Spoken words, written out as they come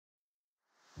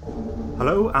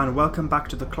Hello and welcome back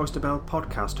to the Cloisterbell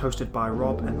podcast hosted by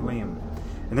Rob and Liam.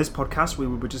 In this podcast we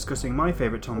will be discussing my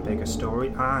favourite Tom Baker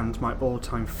story and my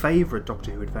all-time favourite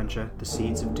Doctor Who adventure, The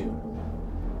Seeds of Doom.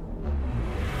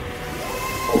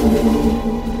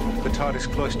 The TARDIS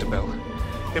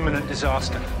Cloisterbell. Imminent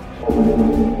disaster.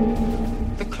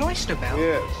 The Cloisterbell?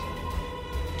 Yes.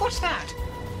 What's that?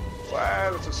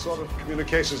 Well, it's a sort of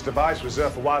communications device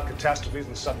reserved for wild catastrophes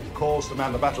and sudden calls to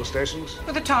man the battle stations.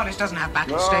 But the TARDIS doesn't have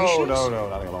battle stations. No,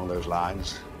 nothing along those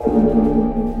lines. The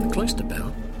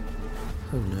Cloisterbell?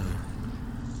 Oh no.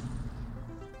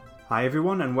 Hi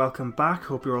everyone and welcome back,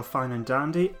 hope you're all fine and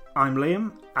dandy. I'm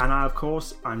Liam and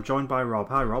I'm joined by Rob.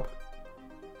 Hi Rob.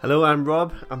 Hello, I'm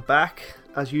Rob. I'm back,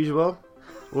 as usual.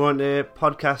 We're on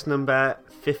podcast number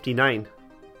 59.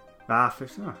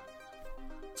 59.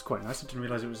 It's quite nice. I didn't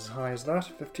realise it was as high as that.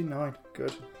 59.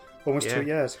 Good. Almost Yeah. 2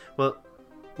 years. Well,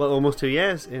 almost 2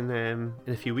 years in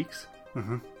a few weeks.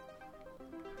 Mm-hmm.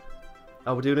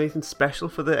 Are we doing anything special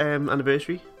for the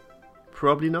anniversary?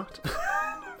 Probably not.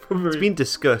 It's been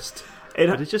discussed,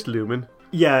 but it's just looming.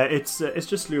 Yeah, it's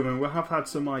just looming. We have had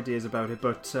some ideas about it,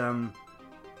 but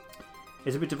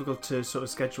it's a bit difficult to sort of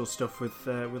schedule stuff with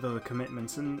other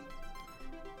commitments. And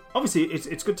obviously,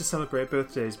 it's good to celebrate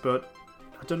birthdays, but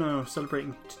I don't know,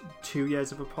 celebrating 2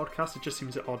 years of a podcast, it just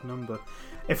seems an odd number.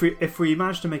 If we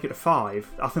manage to make it to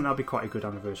 5, I think that'd be quite a good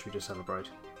anniversary to celebrate.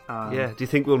 Yeah, do you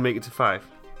think we'll make it to 5?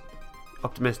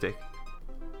 Optimistic.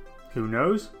 Who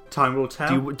knows? Time will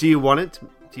tell. Do you want it?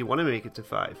 Do you want to make it to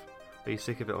 5? Are you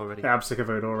sick of it already? Yeah, I'm sick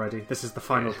of it already. This is the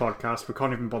final podcast. We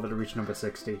can't even bother to reach number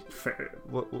 60.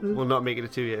 We'll not make it to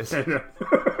 2 years.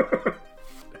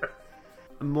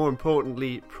 More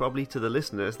importantly, probably to the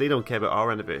listeners, they don't care about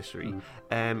our anniversary.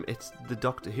 It's the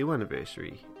Doctor Who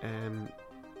anniversary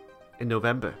in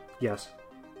November. Yes.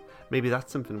 Maybe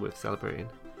that's something worth celebrating.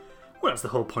 Well, that's the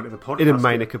whole point of the podcast. In a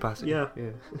minor capacity. Yeah.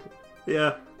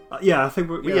 Yeah, I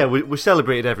think we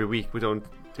celebrate it every week. We don't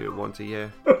do it once a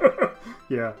year.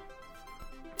 Yeah.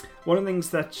 One of the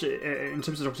things that, in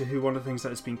terms of Doctor Who, one of the things that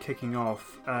has been kicking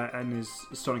off and is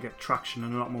starting to get traction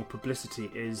and a lot more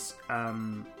publicity is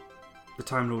the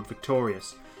Time Lord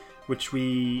Victorious, which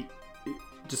we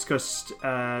discussed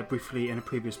briefly in a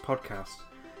previous podcast.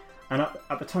 And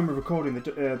at the time of recording,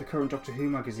 the current Doctor Who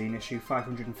magazine, issue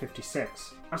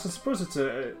 556, I suppose it's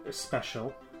a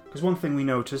special, because one thing we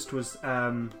noticed was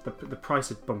the price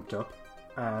had bumped up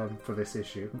for this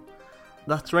issue.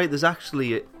 That's right. There's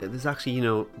actually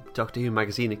Doctor Who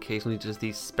magazine occasionally does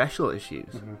these special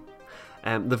issues.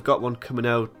 Mm-hmm. They've got one coming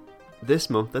out this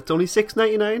month that's only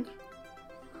 $6.99.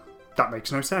 That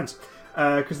makes no sense,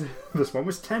 because this one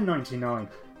was $10.99.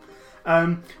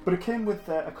 But it came with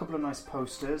a couple of nice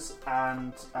posters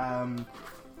and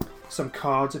some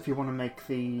cards if you want to make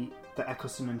the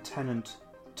Eccleston and Tennant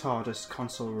TARDIS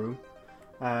console room.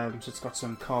 So it's got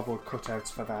some cardboard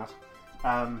cutouts for that.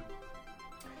 And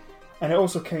it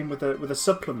also came with a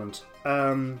supplement,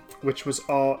 which was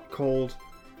art called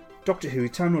Doctor Who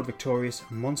Time Lord Victorious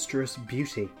Monstrous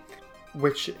Beauty,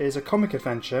 which is a comic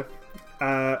adventure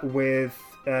with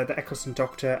the Eccleston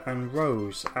Doctor and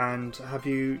Rose. And have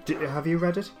you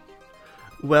read it?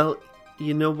 Well,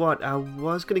 you know what? I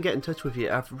was going to get in touch with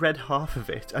you. I've read half of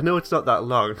it. I know it's not that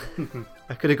long.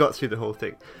 I could have got through the whole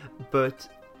thing. But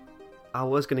I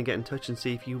was going to get in touch and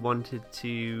see if you wanted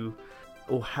to,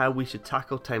 or how we should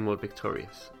tackle Time Lord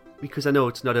Victorious. Because I know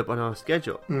it's not up on our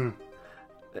schedule.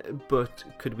 But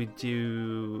could we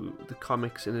do the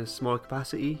comics in a small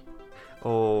capacity?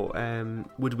 Or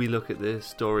would we look at the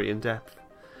story in depth?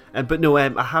 But no,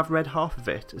 I have read half of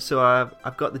it, so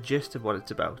I've got the gist of what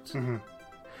it's about. Mm-hmm.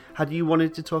 Had you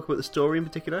wanted to talk about the story in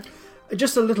particular?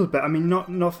 Just a little bit. I mean,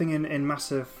 nothing in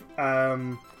massive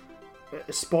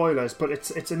spoilers, but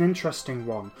it's an interesting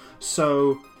one.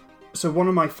 So one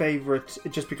of my favourite,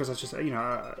 just because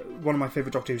one of my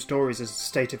favourite Doctor Who stories is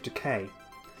State of Decay,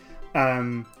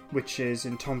 which is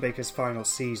in Tom Baker's final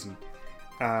season.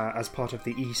 As part of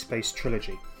the E-Space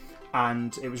trilogy,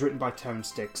 and it was written by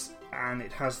Terrance Dicks, and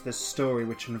it has this story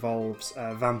which involves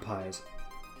vampires,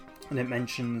 and it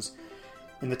mentions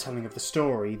in the telling of the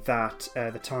story that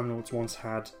the Time Lords once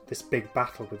had this big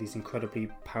battle with these incredibly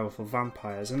powerful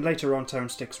vampires, and later on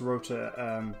Terrance Dicks wrote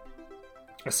a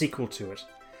sequel to it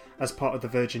as part of the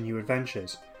Virgin New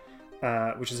Adventures,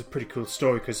 which is a pretty cool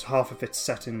story because half of it's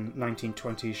set in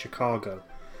 1920s Chicago,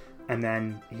 and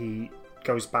then he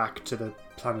goes back to the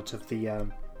planet of the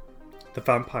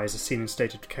vampires as seen in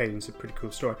State of Decay, and it's a pretty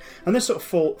cool story. And this sort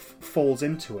of falls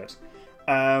into it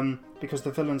because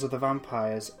the villains are the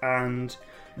vampires. And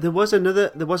there was another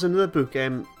book.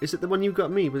 Is it the one you got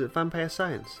me? Was it Vampire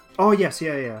Science? Oh yes,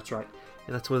 yeah, that's right.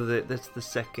 That's that's the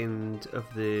second of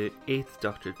the 8th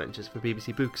Doctor adventures for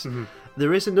BBC Books. Mm-hmm.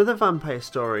 There is another vampire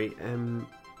story,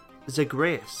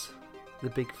 Zagreus, the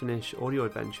Big Finish audio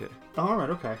adventure. All right,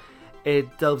 okay.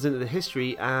 It delves into the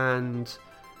history, and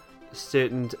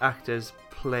certain actors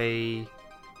play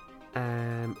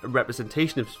a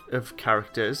representation of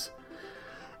characters,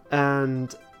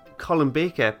 and Colin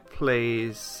Baker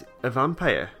plays a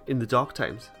vampire in the Dark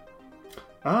Times.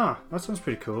 Ah, that sounds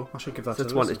pretty cool. I should give that So a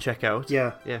that's listen. one to check out.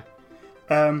 Yeah. Yeah.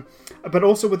 But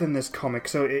also within this comic,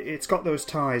 so it's got those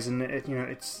ties, and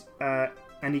it's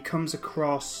and he comes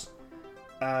across,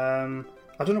 I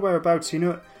don't know whereabouts. You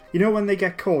know when they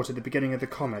get caught at the beginning of the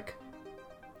comic,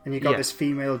 and you got this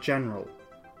female general.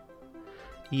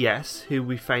 Yes, who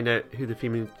we find out who the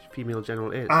female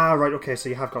general is. Ah, right. Okay, so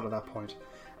you have got to that point.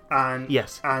 And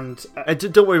yes, and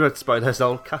don't worry about spoilers.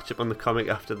 I'll catch up on the comic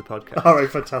after the podcast. All right,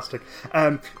 fantastic.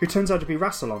 Who turns out to be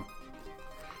Rassilon.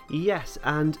 Yes,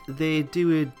 and they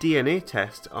do a DNA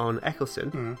test on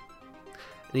Eccleston, and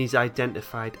he's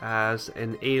identified as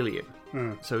an alien.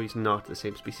 So he's not the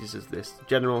same species as this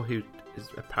general, who is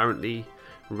apparently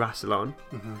Rassilon.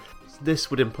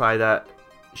 This would imply that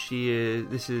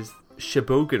this is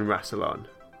Shibogan Rassilon.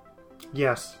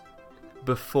 Yes.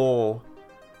 Before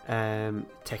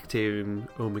Tecteum,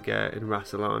 Omega, and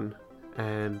Rassilon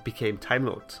became Time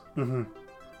Lords.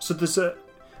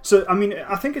 So I mean,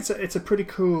 I think it's a pretty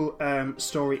cool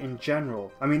story in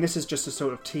general. I mean, this is just a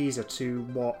sort of teaser to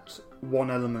what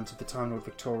one element of the Time Lord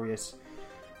Victorious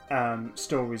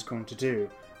story is going to do.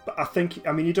 But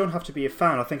I mean, you don't have to be a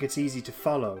fan. I think it's easy to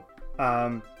follow.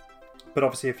 But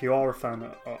obviously, if you are a fan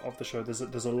of the show,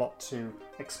 there's a lot to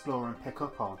explore and pick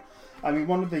up on. I mean,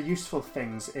 one of the useful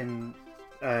things in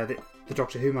the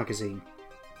Doctor Who magazine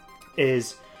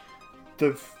is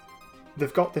they've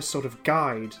got this sort of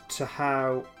guide to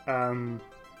how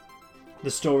the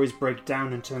stories break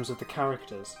down in terms of the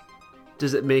characters.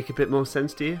 Does it make a bit more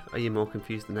sense to you? Are you more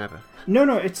confused than ever?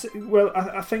 No, it's... Well,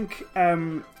 I think...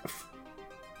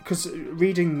 Because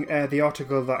reading the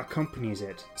article that accompanies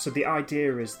it, so the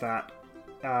idea is that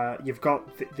you've got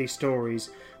these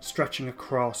stories stretching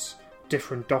across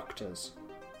different Doctors.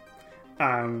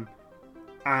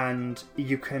 And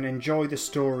you can enjoy the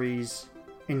stories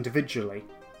individually,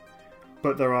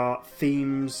 but there are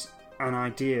themes and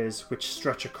ideas which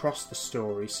stretch across the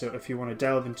story. So if you want to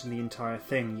delve into the entire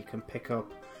thing, you can pick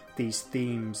up these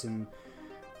themes and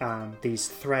these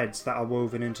threads that are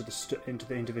woven into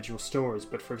the individual stories.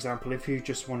 But for example, if you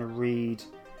just want to read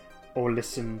or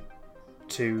listen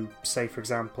to, say, for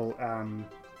example,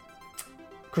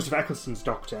 Christopher Eccleston's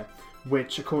Doctor,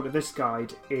 which according to this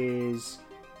guide is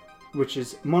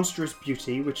Monstrous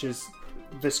Beauty, which is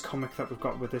this comic that we've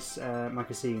got with this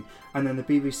magazine, and then the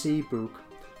BBC book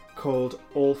called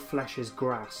All Flesh is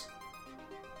Grass.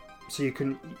 So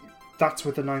that's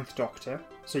with the 9th Doctor,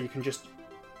 so you can just,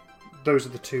 those are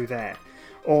the two there.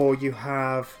 Or you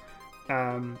have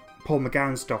Paul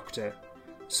McGann's Doctor,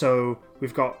 so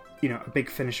we've got a Big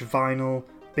Finish vinyl,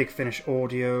 Big Finish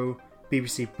audio,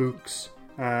 BBC books.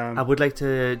 I would like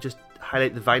to just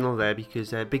highlight the vinyl there,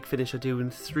 because Big Finish are doing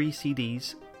 3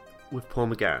 CDs with Paul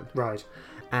McGann. Right.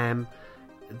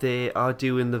 They are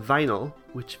doing the vinyl,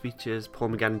 which features Paul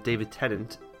McGann and David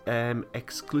Tennant,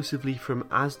 exclusively from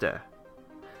Asda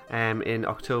in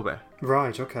October.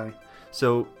 Right, okay.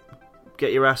 So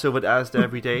get your ass over to Asda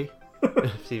every day,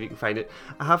 see if you can find it.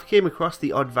 I have came across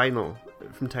the odd vinyl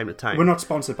from time to time. We're not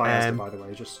sponsored by Asda, by the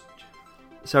way. Just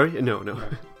sorry, no.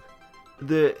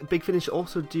 The Big Finish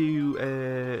also do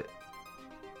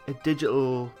a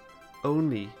digital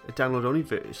only, a download only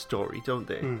story, don't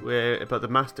they? Where about the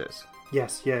Masters.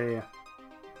 Yes, yeah.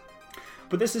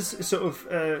 But this is sort of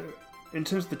in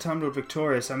terms of the Time Lord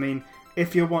Victorious. I mean,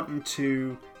 if you're wanting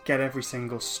to get every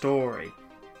single story,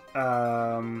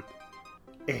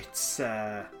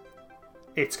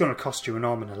 it's going to cost you an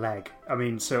arm and a leg. I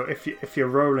mean, so if you're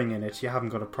rolling in it, you haven't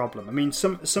got a problem. I mean,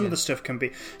 some of the stuff can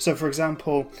be. So, for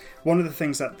example, one of the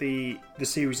things that the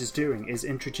series is doing is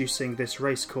introducing this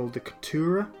race called the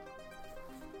Keturah,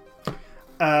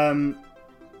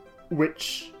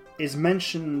 which is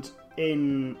mentioned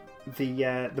in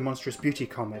the Monstrous Beauty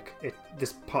comic.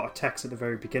 This part of text at the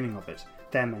very beginning of it,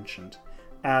 they're mentioned.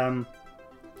 But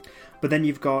then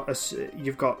you've got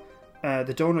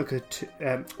the Dawn of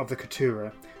the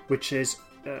Keturah, which is,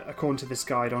 according to this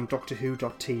guide, on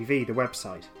DoctorWho.tv, the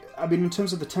website. I mean, in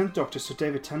terms of the 10th Doctor, so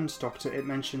David Tennant's Doctor, it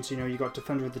mentions, you got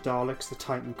Defender of the Daleks, the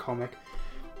Titan comic,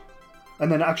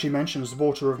 and then it actually mentions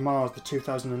Water of Mars, the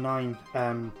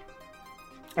 2009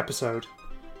 episode.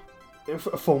 It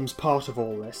forms part of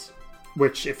all this.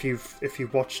 which if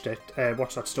you've watched it,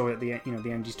 watched that story at the end,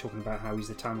 the end he's talking about how he's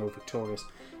the Time Lord Victorious.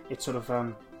 It's sort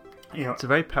of it's a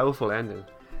very powerful ending.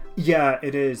 Yeah,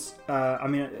 it is. I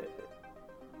mean,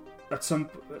 at some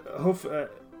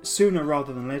sooner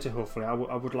rather than later, hopefully, I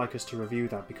would like us to review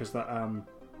that, because that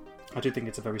I do think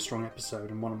it's a very strong episode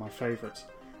and one of my favourites.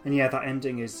 And yeah, that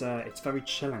ending is it's very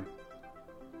chilling.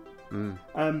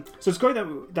 So it's great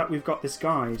that we've got this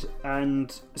guide,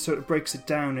 and so it breaks it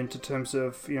down into terms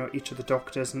of each of the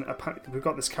Doctors, and apparently we've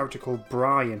got this character called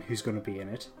Brian who's going to be in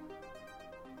it.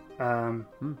 I'm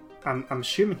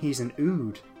assuming he's an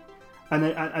Ood, and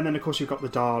then of course you've got the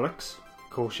Daleks. Of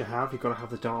course you've got to have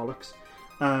the Daleks.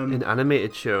 An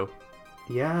animated show.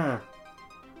 Yeah,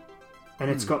 and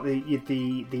it's got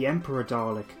the Emperor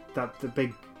Dalek, the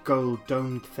big gold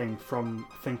domed thing from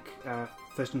I think.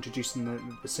 First introduced in the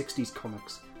 60s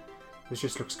comics. This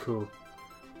just looks cool.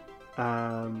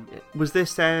 Was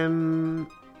this Patrick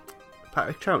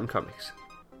Troughton comics?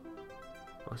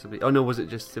 Possibly. Oh no, was it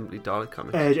just simply Dalek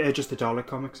comics? Just the Dalek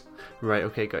comics. Right,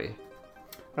 okay, got you.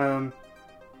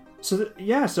 So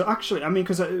actually, I mean,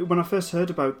 because when I first heard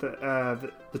about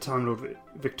the Time Lord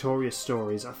Victorious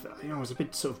stories, I was a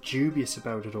bit sort of dubious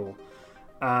about it all.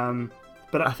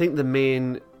 But I think the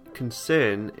main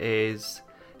concern is,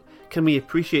 can we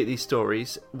appreciate these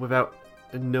stories without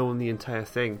knowing the entire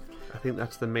thing? I think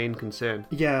that's the main concern.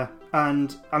 Yeah,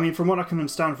 and I mean, from what I can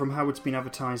understand from how it's been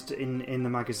advertised in the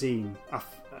magazine,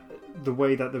 the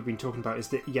way that they've been talking about is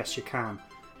that yes, you can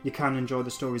enjoy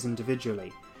the stories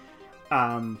individually,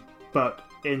 but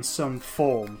in some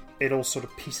form, it all sort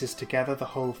of pieces together the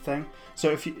whole thing.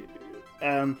 So if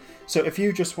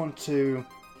you just want to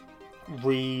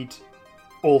read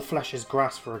All Flesh is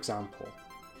Grass, for example,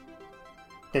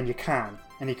 then you can,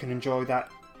 and you can enjoy that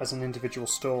as an individual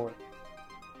story.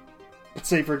 But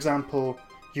say, for example,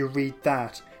 you read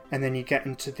that, and then you get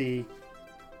into the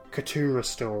Keturah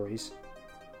stories,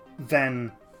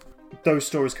 then those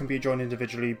stories can be enjoyed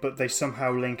individually, but they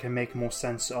somehow link and make more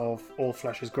sense of All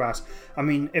Flesh is Grass. I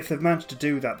mean, if they've managed to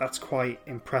do that, that's quite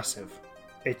impressive.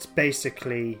 It's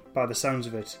basically, by the sounds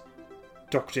of it,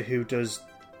 Doctor Who does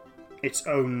its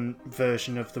own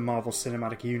version of the Marvel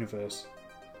Cinematic Universe.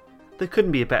 There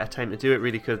couldn't be a better time to do it,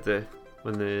 really, could there?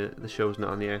 When the show's not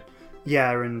on the air.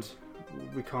 Yeah, and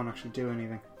we can't actually do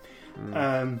anything.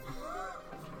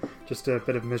 Just a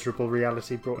bit of miserable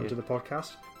reality brought into the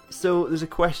podcast. So there's a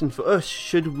question for us: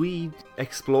 should we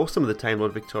explore some of the Time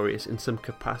Lord Victorious in some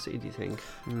capacity? Do you think?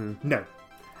 No.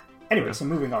 Anyway, so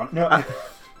moving on. No,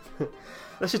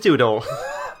 let's just do it all.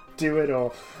 Do it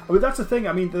all. I mean, that's the thing.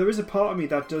 I mean, there is a part of me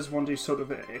that does want to sort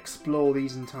of explore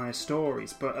these entire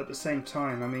stories, but at the same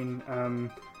time, I mean,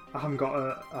 I haven't got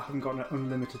an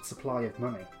unlimited supply of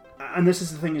money. And this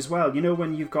is the thing as well.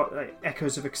 When you've got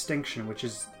Echoes of Extinction, which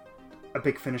is a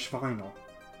Big Finish vinyl,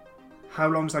 how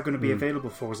long is that going to be available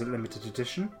for? Is it limited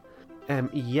edition?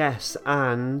 Yes,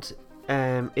 and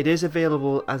it is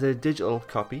available as a digital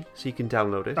copy, so you can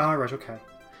download it. Ah, right, okay.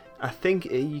 I think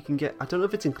you can get, I don't know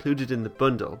if it's included in the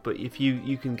bundle, but if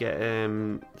you can get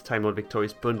the Time Lord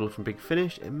Victorious bundle from Big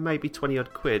Finish, it might be 20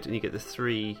 odd quid, and you get the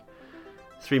three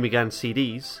McGann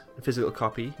CDs, a physical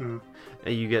copy, and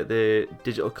you get the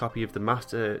digital copy of the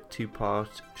Master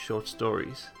 2-part short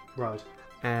stories. Right.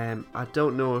 I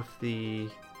don't know if the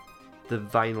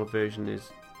vinyl version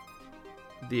is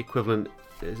the equivalent,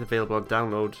 is available on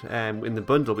download in the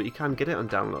bundle, but you can get it on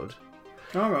download.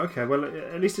 Oh, right, okay. Well,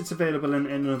 at least it's available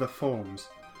in other forms.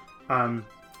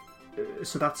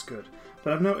 So that's good.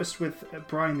 But I've noticed with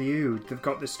Brian the Ood, they've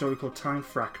got this story called Time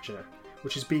Fracture,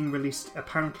 which is being released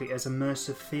apparently as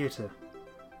immersive theatre.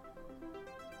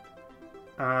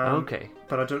 Okay.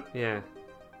 But I don't. Yeah.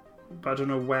 But I don't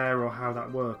know where or how that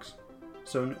works.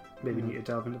 So maybe need to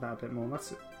delve into that a bit more.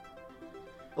 That's it.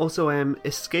 Also,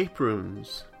 escape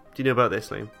rooms. Do you know about this,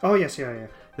 Liam? Oh yes, yeah.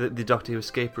 The Doctor Who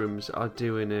escape rooms are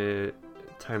doing a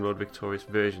Time Lord Victorious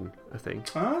version, I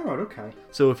think. Oh, right, okay.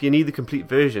 So if you need the complete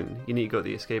version, you need to go to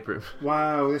the escape room.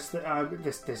 Wow, this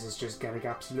is just getting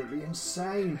absolutely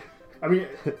insane. I mean,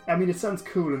 it sounds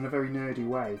cool in a very nerdy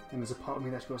way, and there's a part of me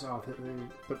that goes, "Oh,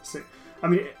 but I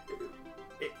mean,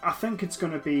 I think it's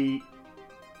going to be,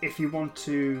 if you want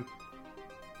to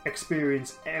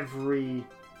experience every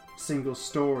single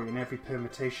story and every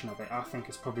permutation of it, I think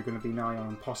it's probably going to be nigh on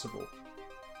impossible,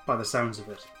 by the sounds of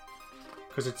it,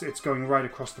 because it's going right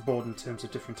across the board in terms of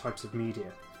different types of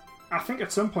media. I think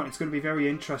at some point it's going to be very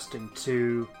interesting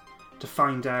to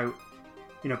find out,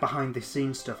 behind the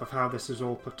scenes stuff of how this is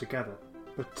all put together.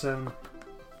 But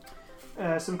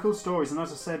some cool stories, and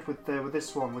as I said with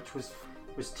this one, which was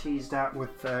teased out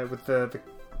with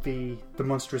the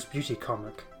Monstrous Beauty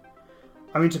comic,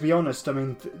 I mean, to be honest, I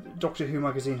mean, Doctor Who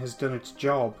magazine has done its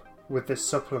job with this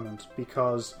supplement,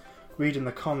 because reading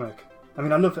the comic, I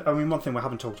mean, one thing we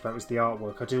haven't talked about was the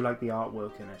artwork. I do like the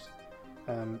artwork in it.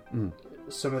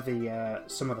 Some of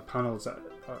the panels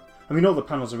I mean, all the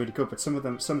panels are really good, but some of the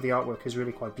artwork is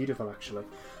really quite beautiful, actually.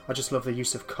 I just love the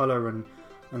use of colour and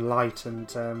light,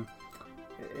 and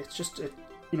it's just,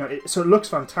 so it looks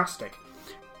fantastic.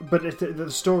 But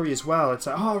the story as well, it's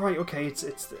like, oh right, okay, it's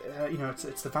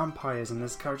the vampires, and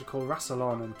there's a character called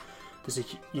Rassilon, and there's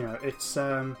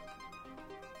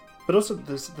but also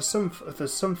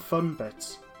there's some fun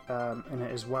bits in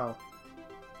it as well.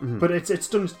 Mm-hmm. But it's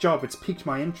done its job. It's piqued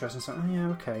my interest. And it's like, oh yeah,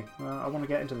 okay, I want to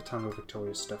get into the Tango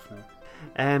Victoria stuff now.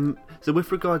 So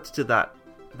with regards to that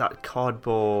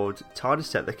cardboard TARDIS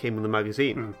set that came in the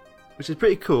magazine, which is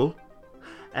pretty cool,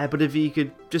 but if you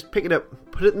could just pick it up,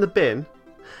 put it in the bin,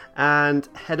 and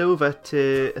head over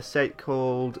to a site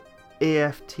called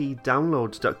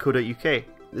aftdownloads.co.uk.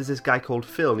 There's this guy called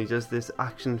Phil, and he does this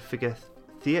action figure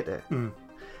theatre.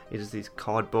 He does these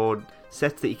cardboard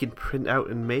sets that you can print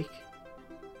out and make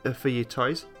for your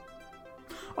toys.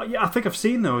 Oh, yeah, I think I've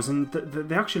seen those, and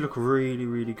they actually look really,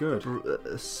 really good.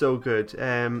 So good.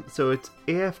 So it's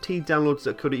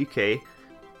aftdownloads.co.uk,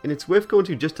 and it's worth going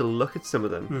to just to look at some of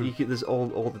them. There's all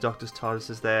the Doctor's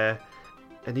TARDISes there,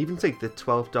 and even like the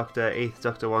 12th Doctor, 8th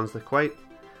Doctor ones. They're quite.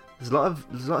 There's a lot of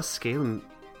scale and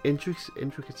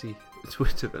intricacy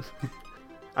to them.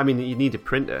 I mean, you need a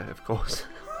printer, of course.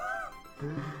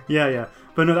 Yeah.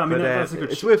 But no, I mean, that's a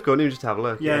good. It's worth going to just have a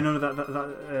look. Yeah. No,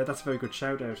 that's a very good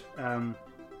shout out.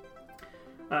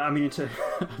 I mean,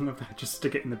 just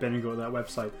stick it in the bin and go to that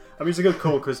website. I mean, it's a good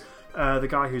call, because the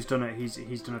guy who's done it,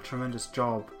 he's done a tremendous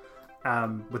job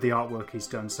with the artwork he's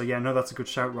done. So yeah, no, that's a good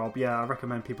shout, Rob. Yeah, I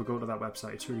recommend people go to that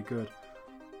website. It's really good.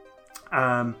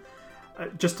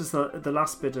 Just as the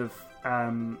last bit of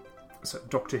sort of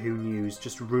Doctor Who news,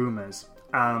 just rumours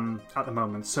at the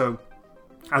moment. So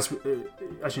as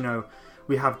you know,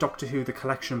 we have Doctor Who the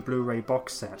Collection Blu-ray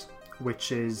box set,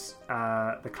 which is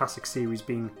the classic series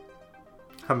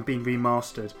having been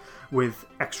remastered with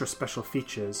extra special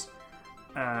features,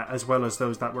 as well as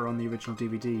those that were on the original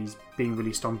DVDs being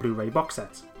released on Blu-ray box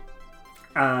sets.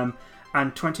 And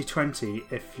 2020,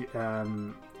 if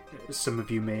some of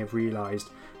you may have realised,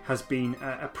 has been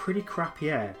a pretty crap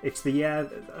year. It's the year,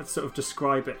 I sort of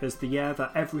describe it as the year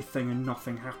that everything and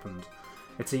nothing happened.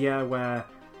 It's a year where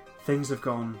things have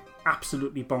gone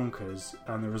absolutely bonkers,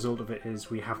 and the result of it is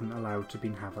we haven't allowed to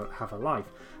have a life.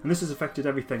 And this has affected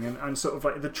everything, and sort of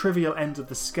like the trivial end of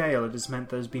the scale, it has meant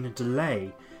there's been a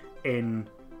delay in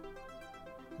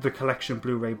the collection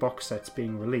Blu-ray box sets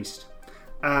being released.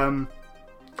 The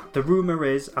rumour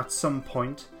is, at some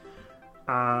point,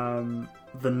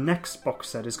 the next box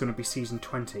set is going to be season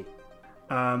 20.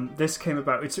 This came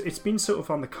about, it's been sort of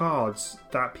on the cards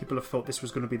that people have thought this was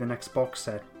going to be the next box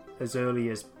set as early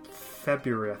as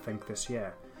February, I think, this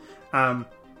year.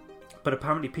 But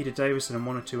apparently Peter Davison and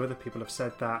one or two other people have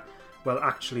said that, well,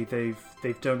 actually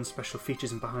they've done special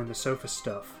features and behind the sofa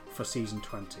stuff for season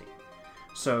 20.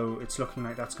 So it's looking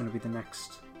like that's going to be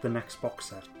the next box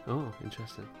set. Oh,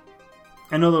 interesting.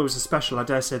 And although it was a special, I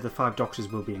dare say the 5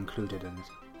 Doctors will be included in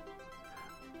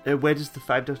it. Where does the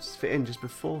 5 Doctors fit in? Just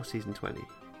before season 20?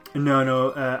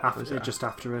 No, just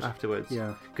after it. Afterwards,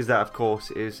 yeah. Because that, of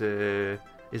course, is a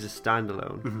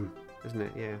standalone, isn't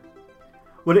it? Yeah.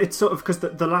 Well, it's sort of because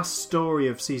the last story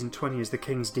of season 20 is the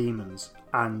King's Demons,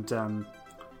 and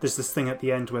there's this thing at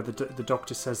the end where the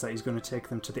Doctor says that he's going to take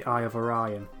them to the Eye of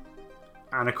Orion,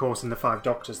 and of course in the 5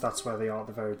 Doctors that's where they are at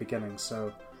the very beginning.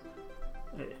 So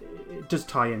it does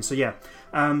tie in. So yeah,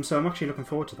 so I'm actually looking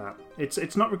forward to that.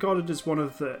 It's not regarded as one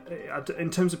of the,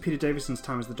 in terms of Peter Davison's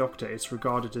time as the Doctor, it's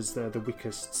regarded as the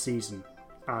weakest season,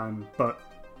 but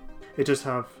it does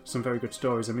have some very good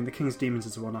stories. I mean, the King's Demons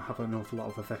is the one I have an awful lot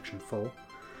of affection for.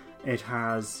 It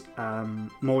has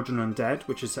Mordrin Undead,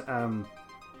 which is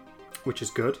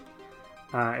good.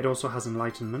 It also has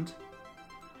Enlightenment.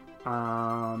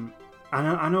 I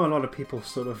know a lot of people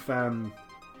sort of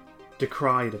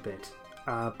decried a bit,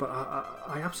 but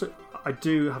I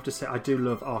do have to say I do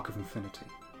love Arc of Infinity.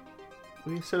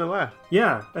 Were you still aware?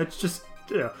 Yeah, it's just,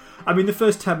 I mean, the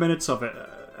first 10 minutes of it.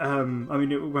 I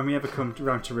mean, when we ever come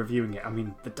around to reviewing it, I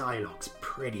mean, the dialogue's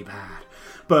pretty bad,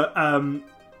 but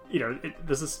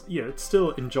there's this, it's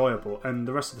still enjoyable, and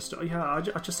the rest of the story, I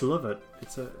just love it.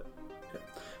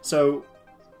 So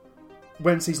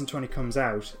when season 20 comes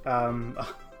out,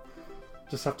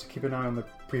 just have to keep an eye on the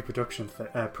pre-order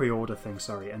thing,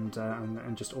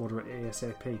 and just order it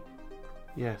ASAP.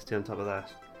 Yeah, stay on top of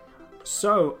that.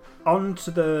 So on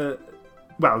to the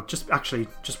well,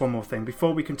 just one more thing.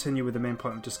 Before we continue with the main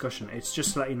point of discussion, it's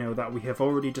just to let you know that we have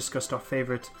already discussed our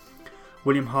favourite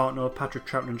William Hartnell, Patrick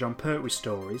Troughton and John Pertwee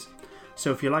stories.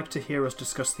 So if you'd like to hear us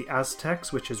discuss the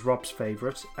Aztecs, which is Rob's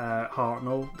favourite,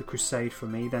 Hartnell, The Crusade for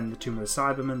me, then The Tomb of the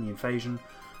Cybermen, The Invasion,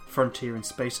 Frontier in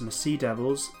Space and The Sea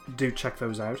Devils, do check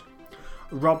those out.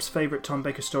 Rob's favourite Tom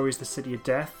Baker story is The City of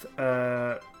Death,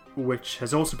 which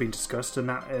has also been discussed, and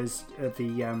that is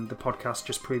the podcast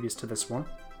just previous to this one.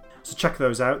 So check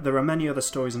those out. There are many other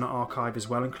stories in our archive as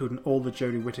well, including all the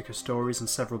Jodie Whittaker stories and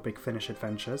several Big Finish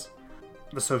adventures.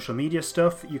 The social media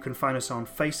stuff, you can find us on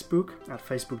Facebook at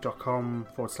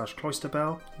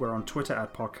facebook.com/cloisterbell. We're on Twitter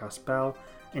at podcastbell,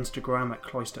 Instagram at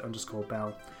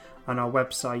cloister_bell, and our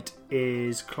website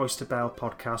is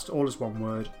cloisterbellpodcast, all as one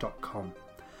word, .com.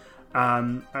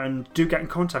 And do get in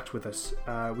contact with us.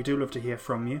 We do love to hear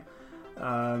from you.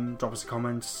 Drop us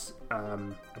comments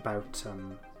about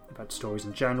stories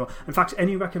in general. In fact,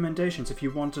 any recommendations, if you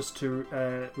want us to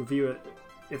review it,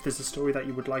 if there's a story that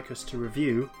you would like us to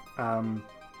review, let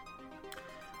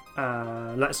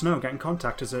us know. Get in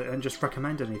contact and just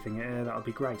recommend anything. That would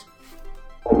be great.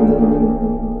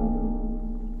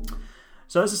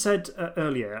 So as I said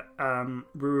earlier,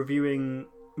 we're reviewing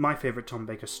my favourite Tom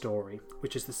Baker story,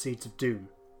 which is The Seeds of Doom.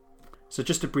 So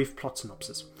just a brief plot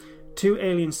synopsis. 2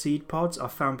 alien seed pods are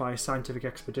found by a scientific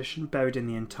expedition buried in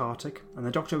the Antarctic, and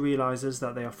the Doctor realises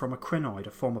that they are from a crinoid,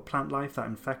 a form of plant life that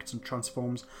infects and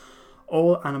transforms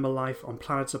all animal life on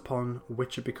planets upon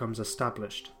which it becomes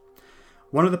established.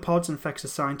 One of the pods infects a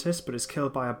scientist but is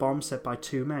killed by a bomb set by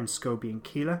 2 men, Scobie and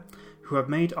Keeler, who have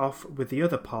made off with the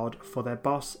other pod for their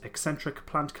boss, eccentric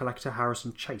plant collector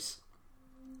Harrison Chase.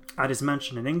 At his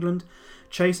mansion in England,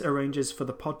 Chase arranges for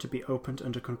the pod to be opened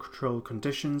under controlled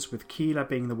conditions, with Keeler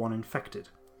being the one infected.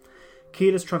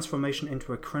 Keeler's transformation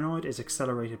into a crinoid is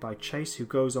accelerated by Chase, who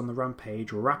goes on the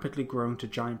rampage, rapidly growing to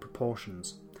giant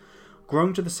proportions.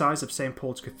 Growing to the size of St.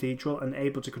 Paul's Cathedral and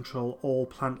able to control all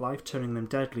plant life, turning them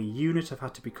deadly, unit have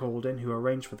had to be called in, who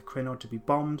arrange for the crinoid to be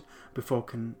bombed before it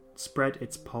can spread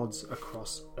its pods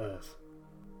across Earth.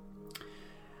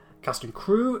 Cast and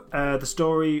crew. The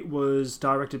story was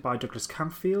directed by Douglas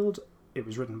Camfield. It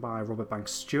was written by Robert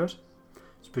Banks Stewart. It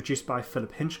was produced by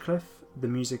Philip Hinchcliffe. The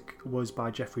music was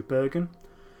by Jeffrey Bergen.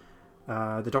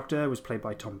 The Doctor was played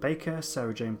by Tom Baker.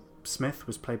 Sarah Jane Smith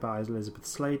was played by Elizabeth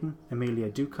Sladen. Amelia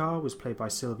Dukar was played by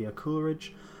Sylvia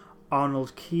Coleridge.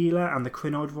 Arnold Keeler and the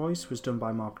crinoid voice was done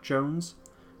by Mark Jones.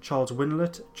 Charles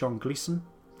Winlett, John Gleeson.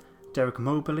 Derek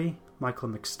Moberly, Michael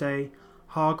McStay.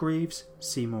 Hargreaves,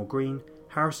 Seymour Green.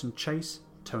 Harrison Chase,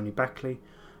 Tony Beckley,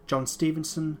 John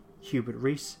Stevenson, Hubert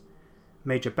Rees,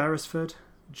 Major Beresford,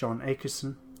 John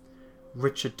Akerson,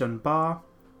 Richard Dunbar,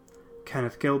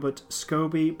 Kenneth Gilbert,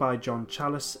 Scobie by John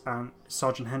Challis, and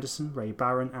Sergeant Henderson, Ray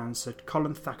Barron, and Sir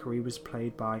Colin Thackeray was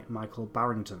played by Michael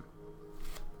Barrington.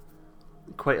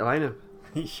 Quite a lineup.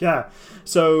 Yeah.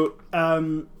 So,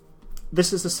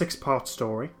 this is a 6-part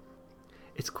story.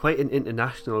 It's quite an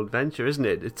international adventure, isn't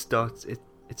it? It's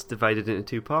divided into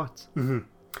 2 parts. Mm-hmm.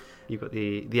 You've got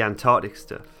the Antarctic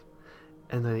stuff,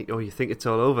 and then you think it's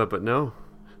all over, but no.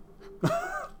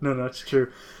 No, that's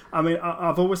true. I mean,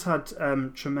 I've always had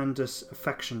tremendous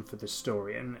affection for this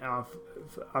story, and I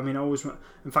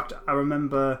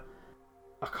remember.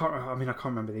 I can't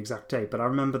remember the exact date, but I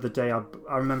remember the day I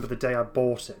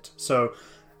bought it. So,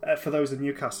 for those in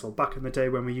Newcastle, back in the day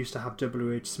when we used to have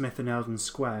W.H. Smith in Eldon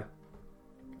Square,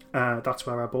 that's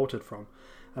where I bought it from.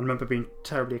 I remember being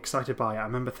terribly excited by it. I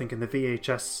remember thinking the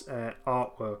VHS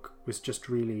artwork was just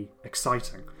really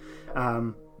exciting.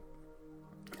 And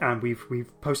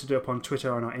we've posted it up on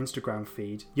Twitter on our Instagram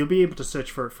feed. You'll be able to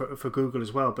search for it for Google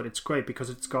as well, but it's great because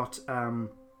it's got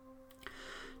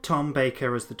Tom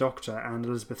Baker as the Doctor and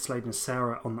Elizabeth Sladen as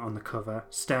Sarah on the cover,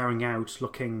 staring out,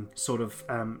 looking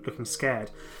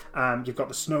scared. You've got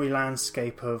the snowy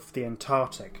landscape of the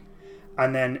Antarctic,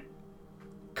 and then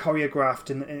choreographed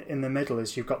in the middle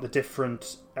is you've got the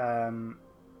different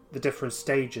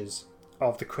stages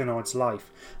of the crinoid's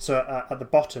life. So at the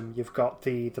bottom you've got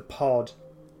the pod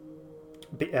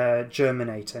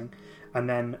germinating, and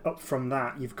then up from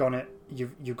that you've got it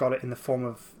in the form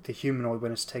of the humanoid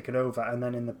when it's taken over, and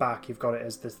then in the back you've got it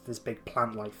as this big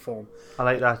plant life form. I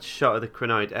like that shot of the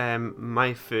crinoid.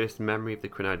 My first memory of the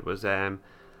crinoid was I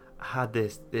had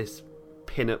this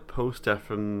pin-up poster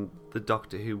from the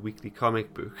Doctor Who weekly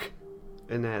comic book,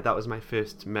 and that was my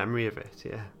first memory of it.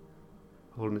 Yeah,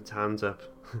 holding its hands up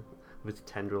with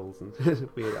tendrils and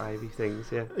weird ivy things.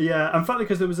 Yeah. In fact,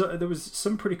 because there was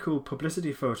some pretty cool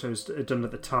publicity photos done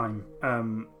at the time,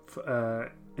 in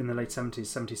the late 70s,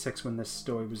 76, when this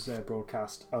story was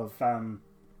broadcast, of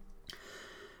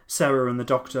Sarah and the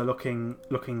Doctor looking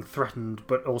threatened,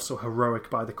 but also heroic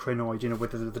by the Krynoid.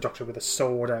 With the Doctor with a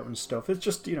sword out and stuff. It's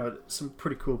just some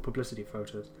pretty cool publicity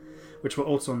photos, which were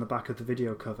also on the back of the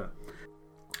video cover.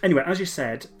 Anyway, as you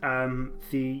said,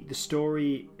 the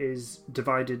story is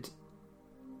divided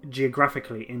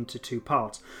geographically into 2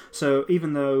 parts. So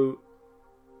even though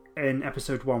in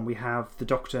episode 1 we have the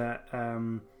Doctor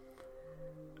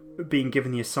being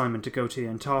given the assignment to go to the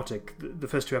Antarctic, the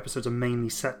first 2 episodes are mainly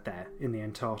set there in the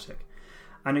Antarctic,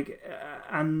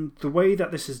 and the way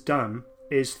that this is done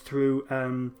is through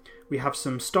we have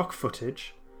some stock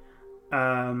footage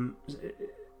of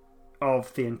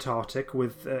the Antarctic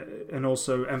with and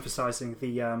also emphasizing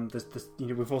the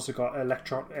we've also got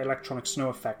electronic snow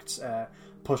effects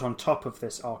put on top of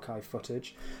this archive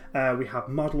footage. We have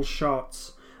model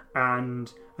shots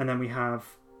and then we have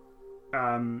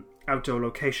outdoor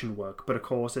location work, but of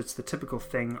course it's the typical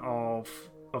thing of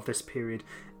this period.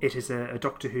 It is a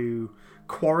Doctor Who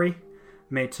quarry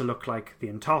made to look like the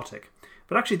Antarctic,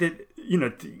 but actually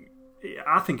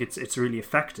I think it's really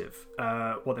effective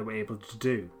what they were able to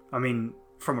do. I mean,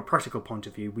 from a practical point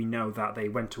of view, we know that they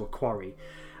went to a quarry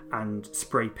and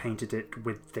spray painted it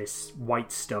with this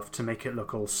white stuff to make it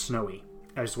look all snowy,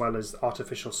 as well as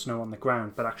artificial snow on the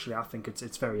ground. But actually, I think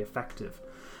it's very effective.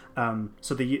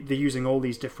 So they're using all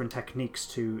these different techniques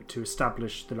to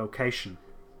establish the location.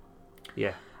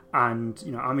 Yeah. And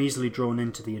I'm easily drawn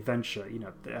into the adventure.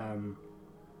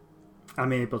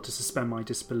 I'm able to suspend my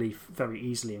disbelief very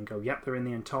easily and go, yep, they're in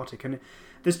the Antarctic. And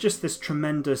there's just this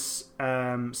tremendous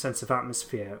sense of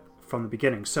atmosphere from the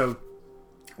beginning. So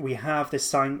we have this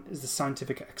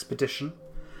scientific expedition,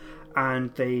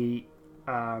 and they're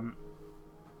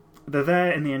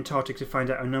there in the Antarctic to find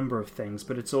out a number of things,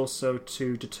 but it's also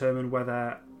to determine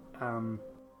whether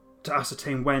to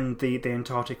ascertain when the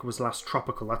Antarctic was last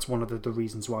tropical. That's one of the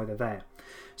reasons why they're there.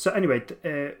 So anyway,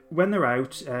 when they're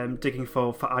out digging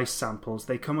for ice samples,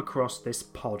 they come across this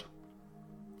pod,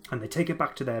 and they take it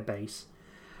back to their base,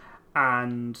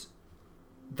 and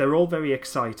they're all very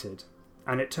excited.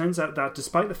 And it turns out that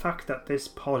despite the fact that this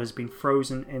pod has been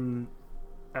frozen in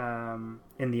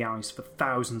the ice for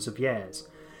thousands of years,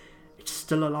 it's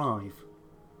still alive.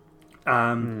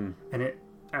 And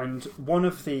one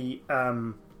of the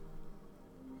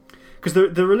because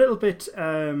they're a little bit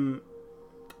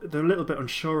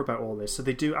unsure about all this, so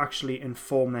they do actually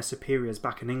inform their superiors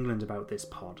back in England about this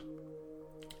pod,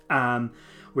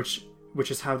 which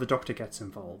is how the Doctor gets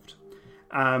involved.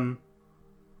 And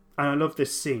I love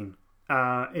this scene.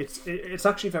 It's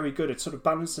actually very good. It sort of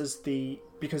balances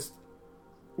because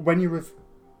when you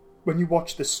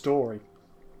watch this story,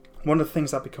 one of the things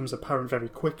that becomes apparent very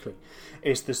quickly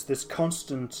is this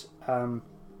constant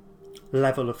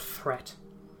level of threat.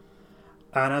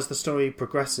 And as the story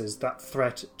progresses, that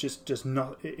threat just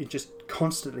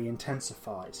constantly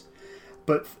intensifies.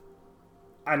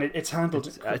 It's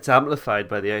handled. It's amplified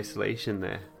by the isolation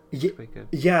there.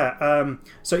 Yeah.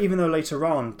 So even though later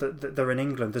on they're in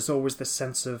England, there's always this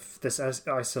sense of this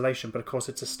isolation. But of course,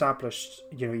 it's established.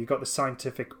 You've got the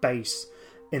scientific base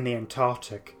in the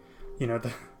Antarctic.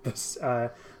 There's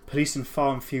police and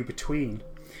far and few between.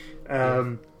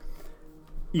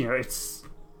 It's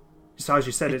so as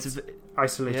you said, it's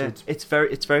isolated. Yeah.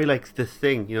 It's very like The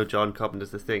Thing. John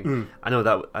Carpenter's The Thing. I know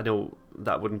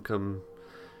that wouldn't come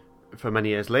for many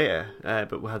years later,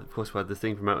 but we had The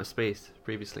Thing from Outer Space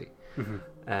previously.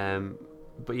 Mm-hmm.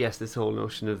 But yes, this whole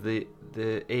notion of the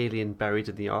alien buried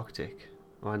in the Arctic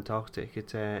or Antarctic,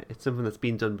 it's something that's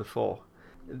been done before.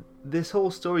 This whole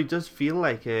story does feel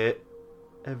like a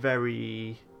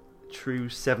very true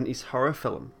 70s horror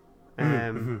film.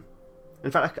 In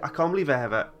fact, I can't believe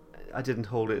I didn't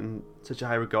hold it in such a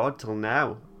high regard till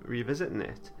now, revisiting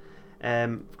it.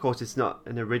 Of course, it's not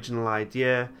an original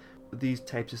idea. These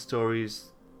types of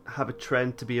stories have a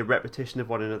trend to be a repetition of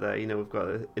one another. We've got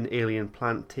an alien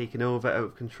plant taking over, out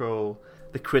of control.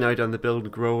 The Krynoid on the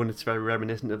build grow, and it's very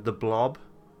reminiscent of The Blob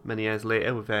many years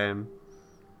later with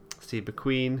Steve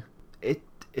McQueen. It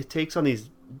takes on these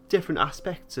different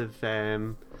aspects of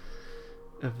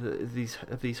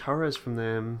these horrors from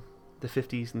the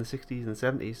 50s and the 60s and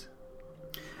 70s.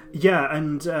 Yeah,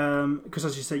 and because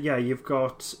as you say, you've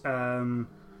got The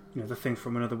Thing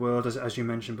from Another World, as you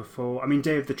mentioned before. I mean,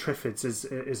 Day of the Triffids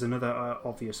is another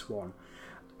obvious one.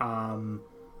 And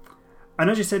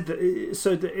as you said,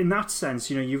 in that sense,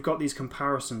 you've got these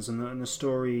comparisons, and the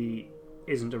story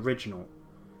isn't original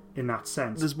in that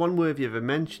sense. There's one worthy of a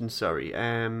mention. Sorry,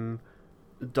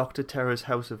 Dr. Terror's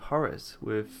House of Horrors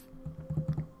with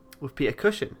Peter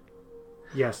Cushing.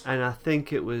 Yes, and I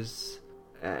think it was.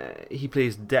 He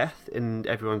plays Death, and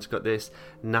everyone's got this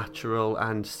natural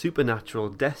and supernatural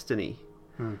destiny.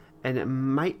 and it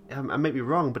might I might be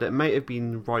wrong, but it might have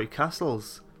been Roy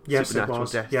Castle's Supernatural it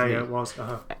was. Destiny. Yeah, it was.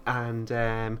 And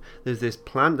there's this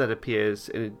plant that appears,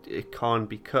 and it can't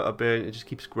be cut or burnt. It just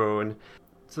keeps growing.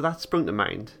 So that sprung to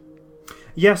mind.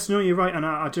 Yes, no, you're right, and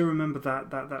I do remember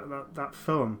that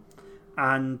film.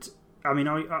 And I mean,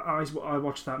 I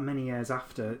watched that many years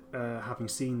after having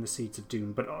seen the Seeds of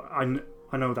Doom, but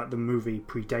I know that the movie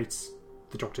predates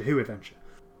the Doctor Who adventure.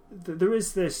 There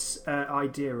is this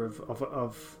idea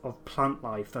of plant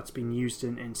life that's been used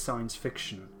in science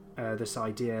fiction. This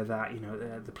idea that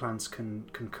the plants can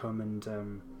come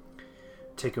and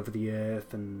take over the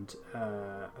earth and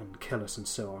kill us and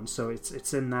so on. So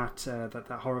it's in that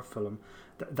horror film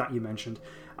that you mentioned.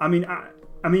 I mean,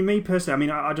 me personally,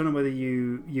 I don't know whether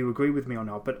you agree with me or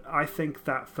not, but I think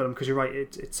that film, because you're right,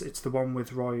 it's the one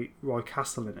with Roy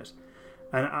Castle in it,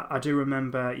 and I do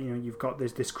remember you've got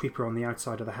this creeper on the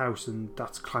outside of the house, and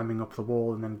that's climbing up the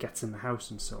wall and then gets in the house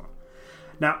and so on.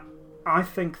 Now, I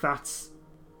think that's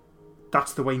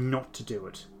the way not to do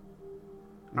it.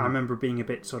 I remember being a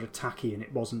bit sort of tacky, and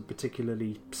it wasn't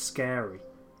particularly scary.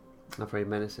 Not very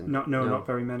menacing. No, not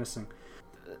very menacing.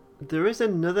 There is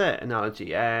another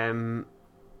analogy.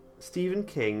 Stephen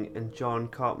King and John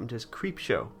Carpenter's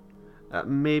Creepshow,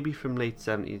 maybe from late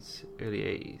 70s, early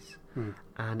 80s,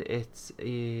 and it's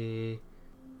a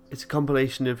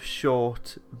compilation of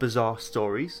short, bizarre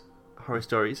stories, horror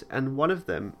stories, and one of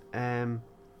them,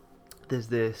 there's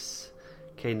this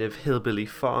kind of hillbilly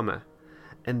farmer,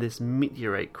 and this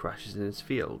meteorite crashes in his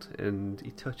field, and he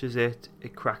touches it,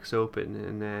 it cracks open,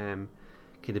 and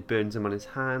kind of burns him on his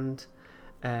hand.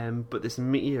 But this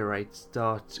meteorite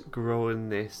starts growing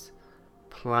this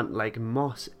plant-like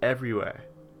moss everywhere,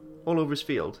 all over his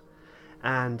field,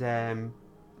 and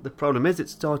the problem is it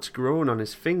starts growing on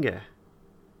his finger,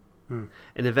 and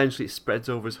eventually it spreads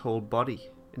over his whole body,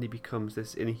 and he becomes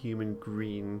this inhuman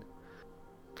green,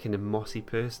 kind of mossy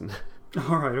person.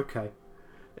 All right, okay.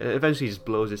 Eventually, he just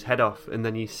blows his head off, and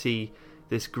then you see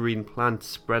this green plant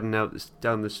spreading out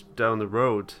down the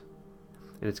road,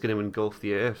 and it's going to engulf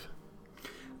the earth.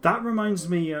 That reminds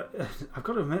me. I've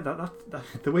got to admit that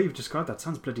the way you've described that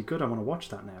sounds bloody good. I want to watch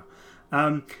that now.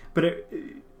 But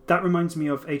that reminds me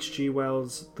of H.G.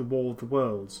 Wells' The War of the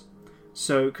Worlds.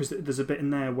 So, because there's a bit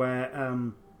in there where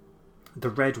the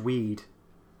red weed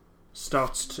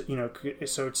starts to,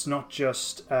 so it's not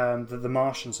just the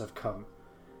Martians have come.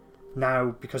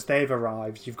 Now, because they've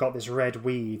arrived, you've got this red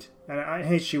weed. And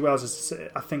H.G. Wells,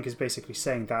 I think, is basically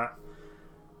saying that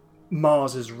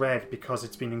Mars is red because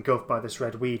it's been engulfed by this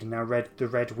red weed, and now the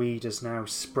red weed is now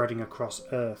spreading across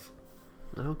Earth.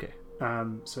 Okay.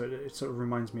 So it sort of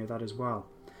reminds me of that as well.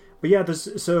 But yeah, there's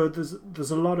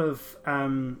a lot of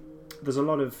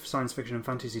science fiction and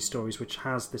fantasy stories which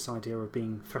has this idea of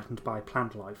being threatened by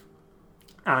plant life,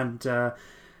 and I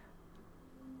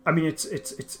mean it's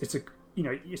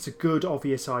a good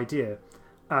obvious idea,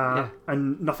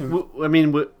 and nothing. I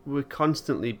mean, we're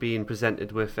constantly being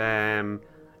presented with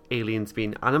aliens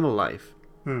being animal life,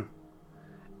 and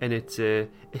it's if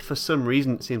for some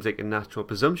reason it seems like a natural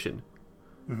presumption.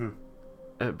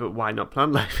 But why not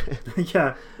plant life?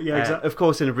 yeah, exactly. Of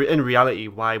course, in reality,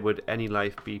 why would any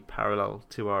life be parallel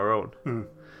to our own?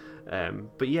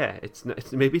 But yeah,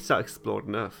 maybe it's not explored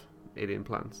enough. Alien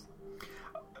plants.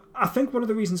 I think one of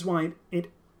the reasons why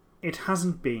it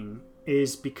hasn't been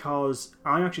is because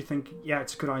I actually think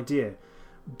it's a good idea,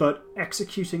 but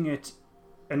executing it,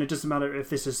 and it doesn't matter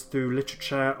if this is through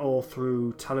literature or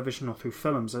through television or through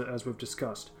films, as we've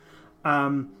discussed.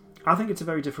 I think it's a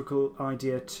very difficult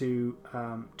idea to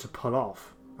pull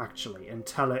off, actually, and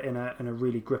tell it in a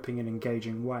really gripping and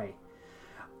engaging way.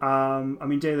 I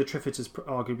mean, Day of the Triffids is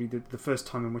arguably the first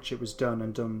time in which it was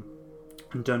done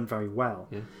very well.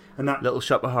 Yeah. And that Little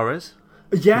Shop of Horrors.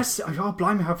 Yes. Oh,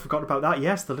 blimey, I've forgotten about that.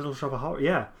 Yes, the Little Shop of Horrors.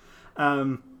 Yeah. How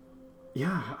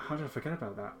did I forget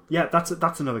about that? Yeah,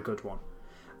 that's another good one.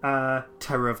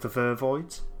 Terror of the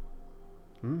Vervoids.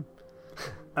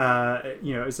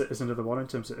 Is another one in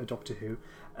terms of Doctor Who,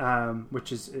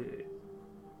 which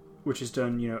is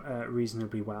done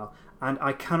reasonably well. And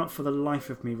I cannot for the life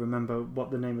of me remember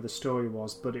what the name of the story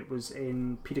was, but it was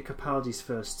in Peter Capaldi's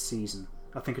first season.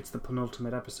 I think it's the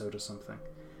penultimate episode or something.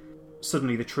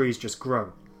 Suddenly the trees just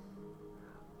grow.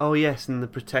 Oh yes, and they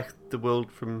protect the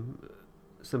world from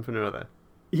something or other.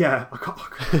 Yeah,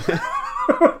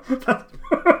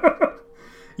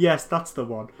 yes, that's the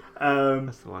one.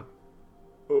 That's the one.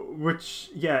 Which,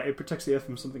 it protects the Earth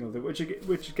from something or other, which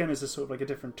again is a sort of like a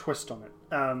different twist on it.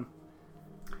 I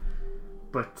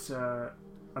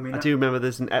do remember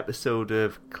there's an episode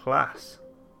of Class,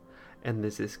 and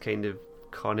there's this kind of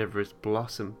carnivorous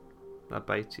blossom that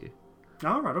bites you.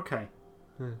 Oh, right, okay.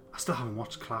 I still haven't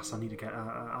watched Class. I need to get.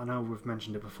 I know we've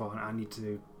mentioned it before, and I need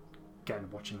to get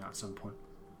into watching that at some point.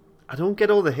 I don't get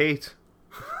all the hate.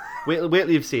 wait till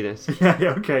you've seen it.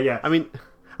 Yeah. Okay. Yeah. I mean,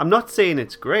 I'm not saying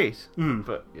it's great,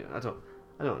 but I don't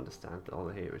understand all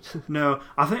the hate. No,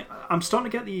 I think I'm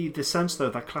starting to get the sense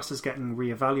though that Class is getting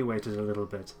reevaluated a little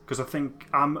bit, because I think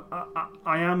I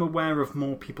am aware of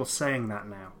more people saying that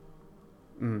now.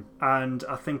 And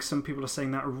I think some people are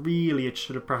saying that really it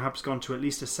should have perhaps gone to at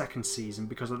least a second season,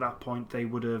 because at that point they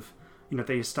would have,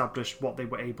 they established what they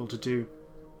were able to do,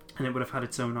 and it would have had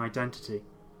its own identity.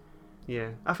 Yeah,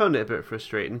 I found it a bit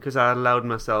frustrating because I allowed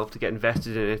myself to get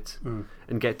invested in it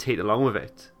and get taken along with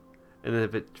it, and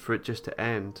then for it just to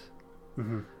end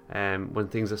when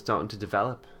things are starting to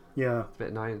develop. Yeah, it's a bit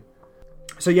annoying.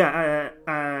 So yeah,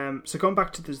 so going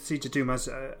back to the Seeds of Doom, as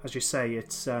you say,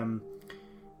 it's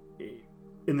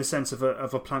in the sense of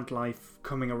a plant life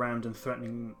coming around and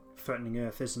threatening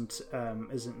Earth isn't an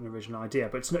original idea,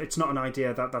 but it's not an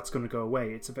idea that's going to go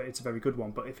away. It's a very good one,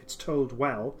 but if it's told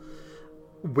well,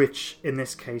 which in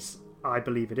this case I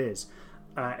believe it is,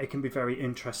 it can be very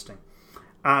interesting.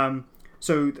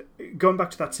 So going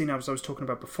back to that scene I was talking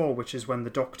about before, which is when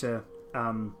the Doctor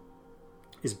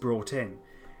is brought in.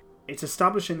 It's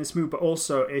establishing this mood, but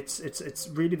also it's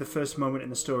really the first moment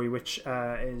in the story which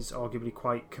is arguably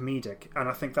quite comedic, and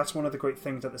I think that's one of the great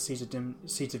things that the Seeds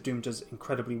of Doom does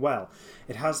incredibly well.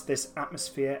 It has this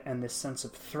atmosphere and this sense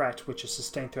of threat which is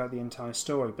sustained throughout the entire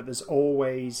story, but there's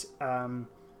always some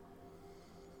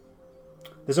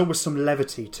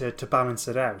levity to balance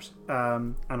it out,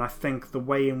 and I think the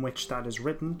way in which that is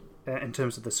written, in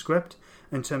terms of the script,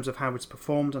 in terms of how it's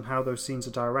performed and how those scenes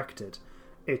are directed,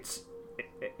 it's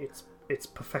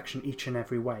perfection each and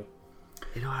every way.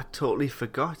 I totally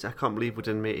forgot. I can't believe we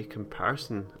didn't make a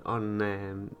comparison on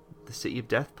the City of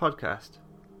Death podcast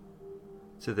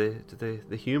to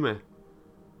the humour.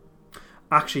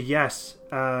 Actually, yes.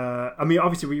 I mean,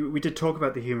 obviously, we did talk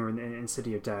about the humour in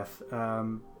City of Death,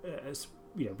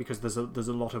 because there's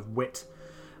a lot of wit,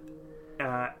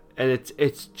 and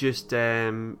it's just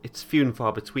it's few and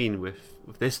far between with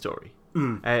this story.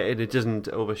 And it doesn't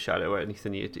overshadow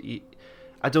anything.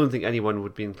 I don't think anyone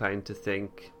would be inclined to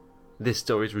think this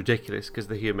story is ridiculous because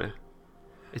the humour.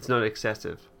 It's not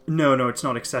excessive. No, it's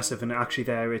not excessive, and actually,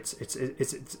 there it's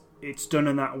done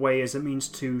in that way as a means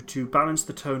to balance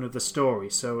the tone of the story,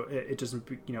 so it doesn't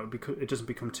it doesn't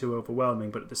become too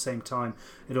overwhelming. But at the same time,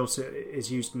 it also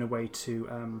is used in a way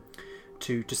to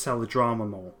sell the drama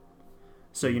more.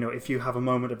 So, if you have a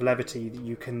moment of levity,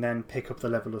 you can then pick up the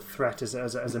level of threat as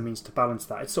a means to balance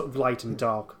that. It's sort of light and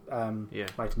dark,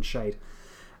 light and shade.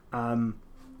 So,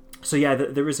 yeah,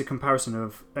 there is a comparison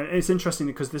of... And it's interesting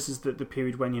because this is the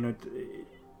period when,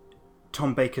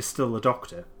 Tom Baker's still the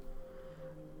Doctor.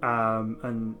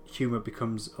 And humour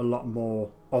becomes a lot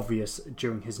more obvious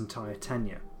during his entire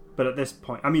tenure. But at this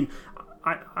point, I mean,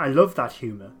 I love that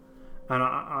humour. And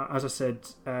as I said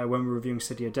when we were reviewing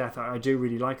City of Death, I do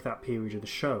really like that period of the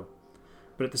show.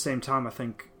 But at the same time, I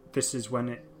think this is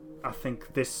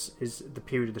the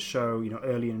period of the show,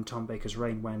 early in Tom Baker's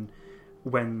reign, when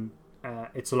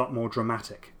it's a lot more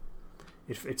dramatic.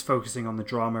 It's focusing on the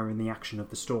drama and the action of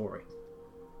the story.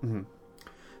 Mm-hmm.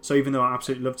 So even though I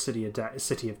absolutely loved City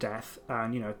of Death,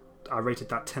 and I rated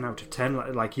that 10 out of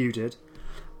 10 like you did,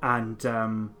 and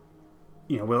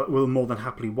we'll more than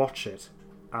happily watch it.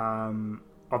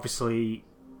 Obviously,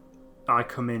 I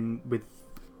come in with,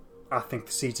 I think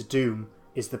the Seeds of Doom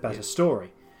is the better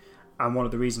story, and one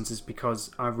of the reasons is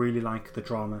because I really like the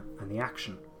drama and the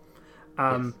action.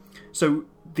 So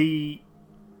the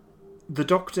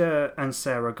Doctor and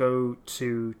Sarah go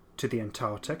to the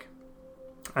Antarctic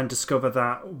and discover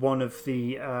that one of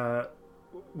the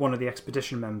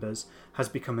expedition members has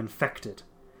become infected,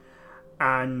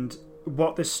 and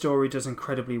what this story does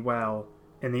incredibly well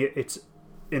in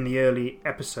the early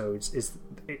episodes is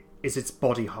its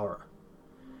body horror.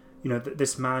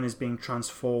 This man is being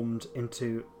transformed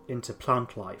into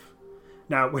plant life.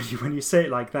 Now, when you say it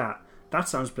like that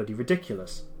sounds bloody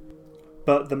ridiculous.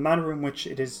 But the manner in which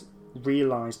it is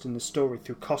realised in the story,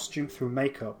 through costume, through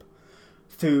makeup,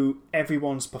 through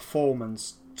everyone's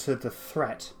performance to the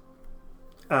threat,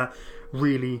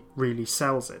 really, really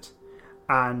sells it.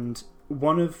 And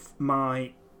one of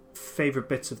my favourite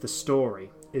bits of the story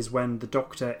is when the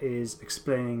Doctor is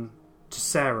explaining to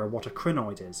Sarah what a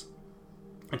crinoid is,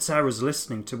 and Sarah's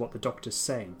listening to what the Doctor's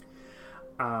saying,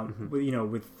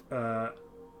 with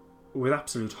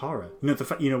absolute horror. The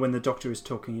fact, when the Doctor is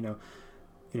talking,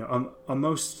 on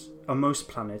most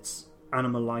planets,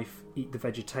 animal life eat the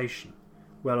vegetation.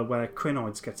 Well, where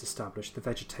crinoids gets established, the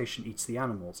vegetation eats the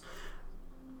animals.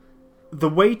 the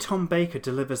way Tom Baker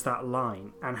delivers that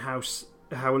line and how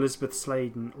Elizabeth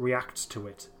Sladen reacts to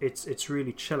it, it's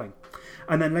really chilling.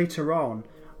 And then later on,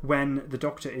 when the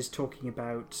Doctor is talking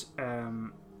about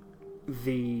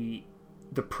the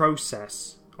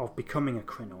process of becoming a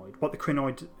Krynoid, what the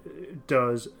Krynoid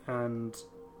does and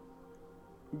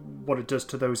what it does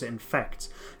to those it infects.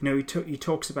 He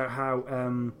talks about how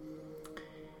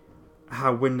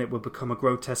Winlet will become a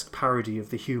grotesque parody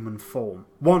of the human form.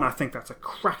 One, I think that's a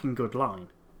cracking good line,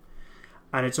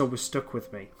 and it's always stuck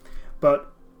with me.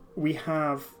 But we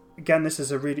have, again, this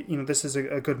is a really, this is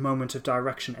a good moment of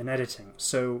direction and editing.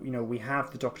 So, we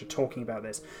have the Doctor talking about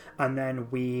this, and then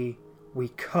we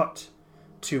cut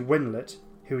to Winlet,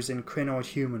 who's in Krynoid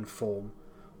human form,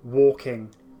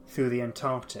 walking through the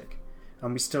Antarctic.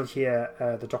 And we still hear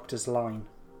the Doctor's line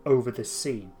over this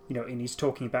scene, and he's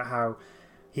talking about how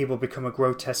he will become a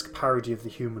grotesque parody of the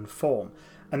human form.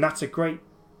 And that's a great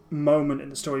moment in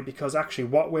the story, because actually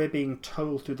what we're being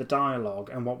told through the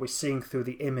dialogue and what we're seeing through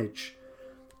the image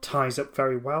ties up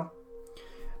very well.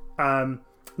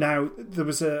 Now, there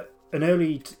was an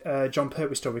early John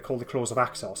Pertwee story called The Claws of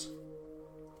Axos.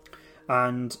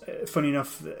 And funny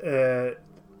enough,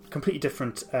 completely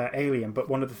different alien, but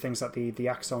one of the things that the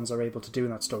Axons are able to do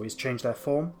in that story is change their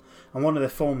form, and one of their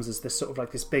forms is this sort of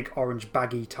like this big orange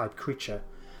baggy type creature,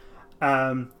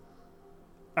 and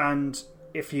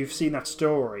if you've seen that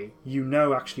story,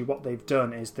 actually what they've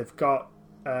done is they've got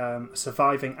a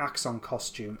surviving Axon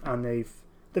costume, and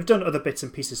they've done other bits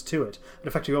and pieces to it, but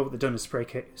effectively all they've done is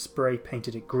spray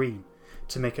painted it green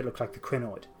to make it look like the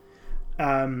Krynoid.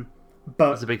 But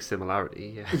there's a big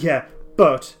similarity, yeah,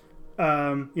 but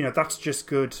that's just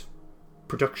good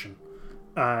production.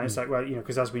 It's like, well,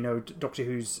 because as we know, Doctor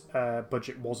Who's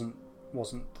budget wasn't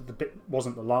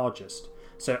the largest,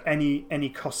 so any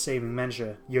cost saving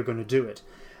measure, you're going to do it,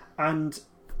 and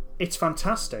it's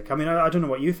fantastic. I mean, I don't know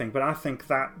what you think, but I think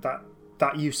that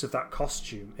use of that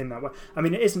costume in that way. I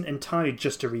mean, it isn't entirely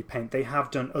just a repaint. They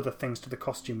have done other things to the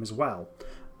costume as well.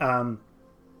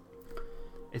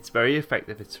 It's very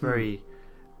effective. It's very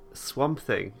Swamp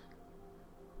Thing.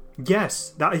 Yes,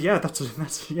 that's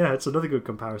another good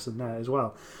comparison there as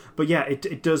well. But yeah,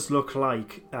 it does look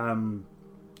like a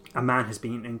man has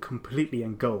been completely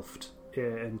engulfed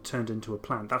and turned into a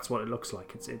plant. That's what it looks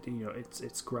like.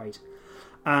 It's great.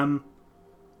 And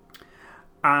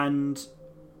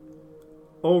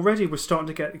already we're starting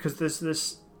to get, because there's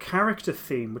this character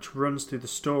theme which runs through the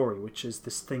story, which is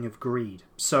this thing of greed.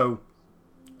 So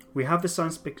we have this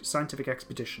scientific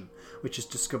expedition which has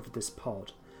discovered this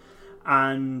pod.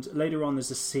 And later on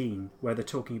there's a scene where they're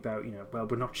talking about, well,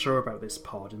 we're not sure about this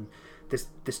pod, and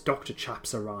this doctor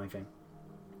chap's arriving.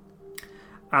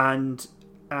 And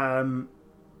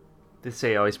they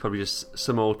say, he's probably just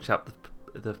some old chap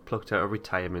that they've plucked out of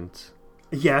retirement.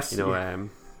 Yes.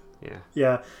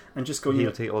 Yeah, and just going,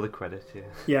 he'll take all the credit,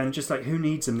 Yeah, and just like, who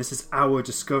needs him? This is our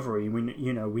discovery. We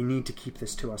need to keep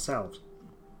this to ourselves.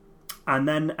 And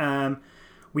then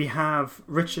we have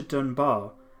Richard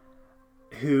Dunbar,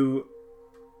 who's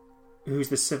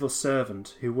the civil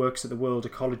servant who works at the World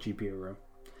Ecology Bureau,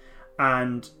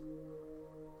 and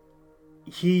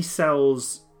he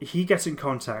gets in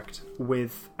contact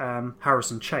with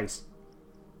Harrison Chase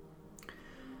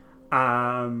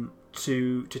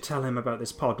to tell him about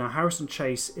this pod. Now, Harrison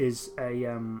Chase is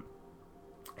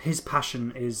his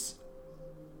passion is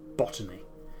botany.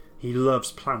 He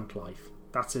loves plant life.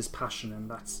 That's his passion, and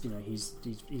that's he's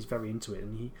very into it.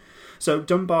 And so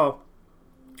Dunbar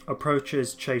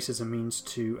approaches Chase as a means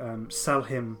to sell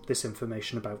him this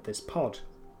information about this pod.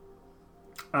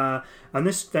 And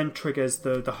this then triggers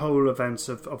the whole events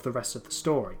of the rest of the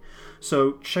story.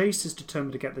 So Chase is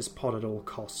determined to get this pod at all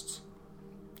costs.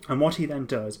 And what he then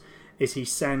does is he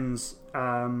sends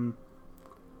a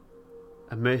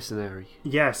mercenary.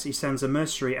 Yes, he sends a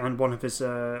mercenary and one of his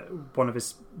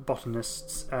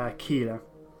botanists, Keeler,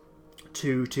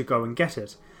 to go and get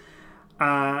it.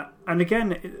 And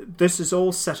again, this is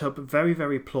all set up very,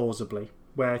 very plausibly,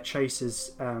 where Chase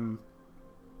is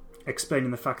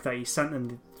explaining the fact that he sent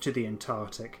them to the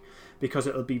Antarctic because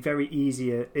it'll be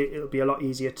a lot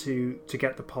easier to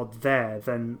get the pod there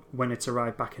than when it's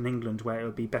arrived back in England, where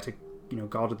it'll be better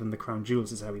guarded than the crown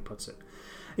jewels, is how he puts it.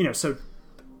 So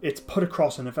it's put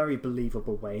across in a very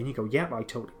believable way, and you go, yeah, I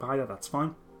totally buy that, that's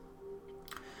fine.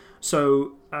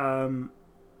 So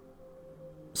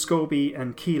Scorby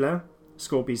and Keeler,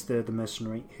 Scorby's the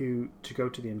mercenary who to go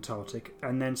to the Antarctic,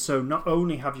 and then so not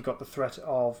only have you got the threat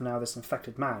of now this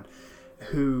infected man,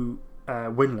 who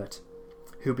Winlet,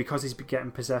 who, because he's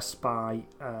getting possessed by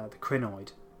the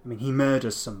Krynoid, I mean, he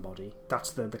murders somebody. That's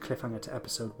the cliffhanger to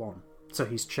episode 1. So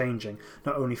he's changing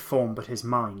not only form but his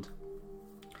mind.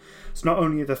 So not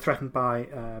only are they threatened by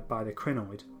the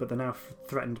Krynoid, but they're now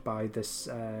threatened by this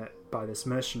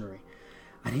mercenary,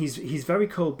 and he's very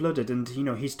cold-blooded, and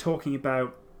he's talking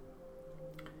about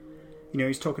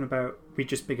we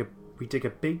dig a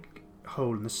big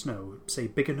hole in the snow, say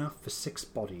big enough for 6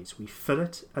 bodies. We fill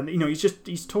it, and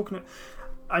he's talking.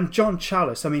 And John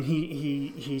Challis, I mean,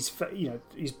 he's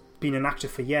been an actor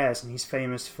for years, and he's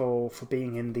famous for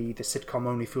being in the sitcom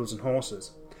Only Fools and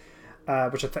Horses,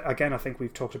 which I think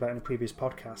we've talked about in a previous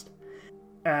podcast.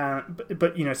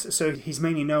 But so he's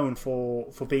mainly known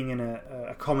for being in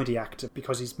a comedy actor,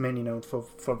 because he's mainly known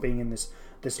for being in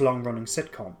this long running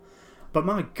sitcom. But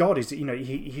my God,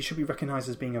 he should be recognised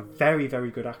as being a very,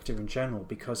 very good actor in general,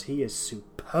 because he is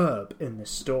superb in this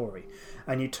story,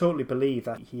 and you totally believe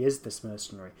that he is this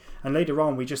mercenary. And later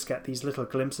on, we just get these little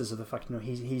glimpses of the fact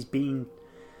he's been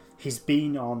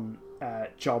on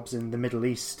jobs in the Middle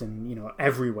East and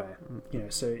everywhere.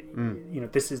 This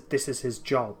is his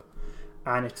job,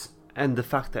 and the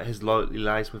fact that his loyalty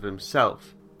lies with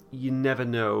himself. You never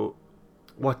know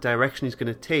what direction he's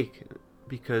going to take,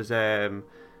 because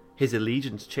his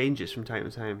allegiance changes from time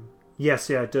to time. Yes,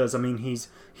 yeah, it does. I mean,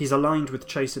 he's aligned with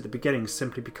Chase at the beginning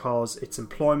simply because it's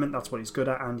employment, that's what he's good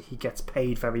at, and he gets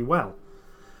paid very well.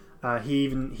 He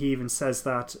even says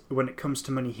that when it comes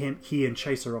to money, he and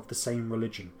Chase are of the same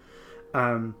religion,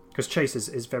 because Chase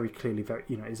is very clearly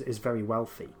is very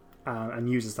wealthy,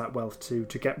 and uses that wealth to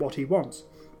get what he wants.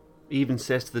 He even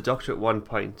says to the Doctor at one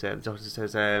point, the Doctor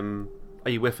says, "Are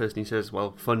you with us?" And he says,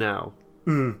 "Well, for now."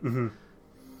 Mm-hmm.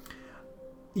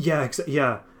 Yeah,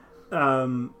 yeah.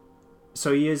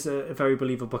 So he is a very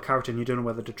believable character, and you don't know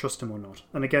whether to trust him or not.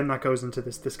 And again, that goes into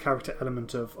this character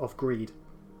element of greed,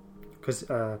 because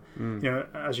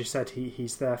as you said,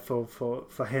 he's there for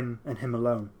him and him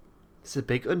alone. It's a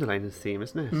big underlying theme,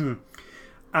 isn't it?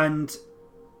 And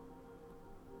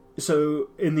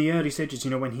so in the early stages,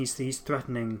 when he's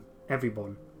threatening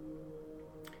everyone,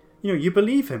 you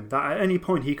believe him that at any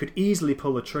point he could easily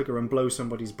pull the trigger and blow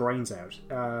somebody's brains out.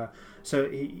 So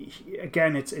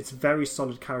again, it's very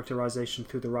solid characterization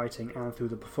through the writing and through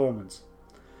the performance.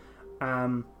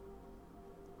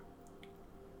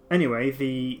 Anyway,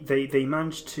 they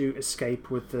managed to escape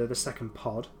with the second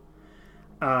pod.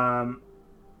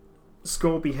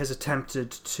 Scorby has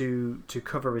attempted to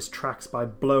cover his tracks by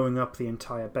blowing up the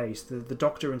entire base. The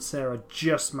Doctor and Sarah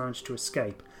just managed to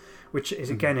escape, which is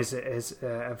again is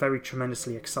a very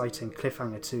tremendously exciting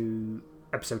cliffhanger to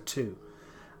episode 2,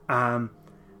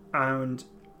 and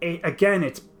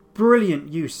it's brilliant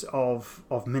use of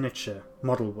miniature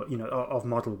model work, of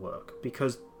model work,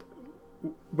 because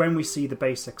when we see the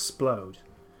base explode,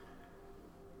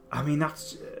 I mean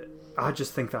I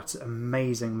just think that's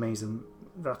amazing.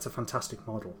 That's a fantastic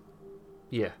model.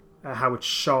 Yeah, how it's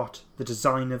shot, the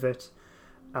design of it,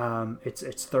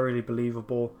 it's thoroughly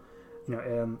believable.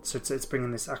 So it's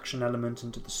bringing this action element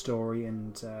into the story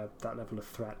and that level of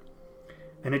threat,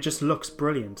 and it just looks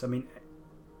brilliant. I mean,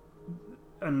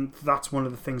 and that's one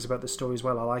of the things about the story as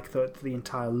well. I like the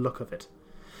entire look of it.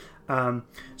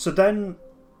 So then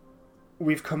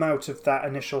we've come out of that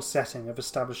initial setting of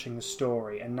establishing the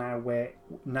story, and now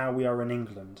we are in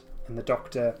England, and the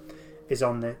Doctor is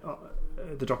on the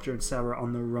Doctor and Sarah are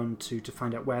on the run to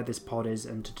find out where this pod is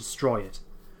and to destroy it.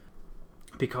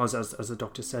 Because as the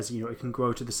Doctor says, it can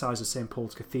grow to the size of St.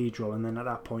 Paul's Cathedral, and then at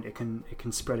that point it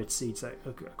can spread its seeds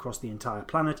across the entire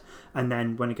planet, and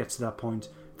then when it gets to that point,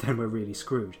 then we're really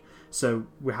screwed. So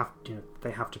they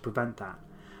have to prevent that.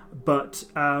 But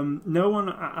no one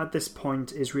at this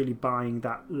point is really buying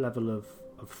that level of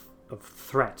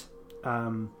threat.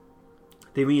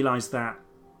 They realise that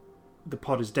the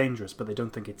pod is dangerous, but they don't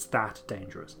think it's that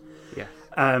dangerous. Yeah.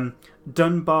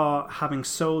 Dunbar, having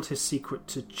sold his secret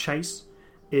to Chase,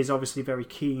 is obviously very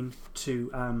keen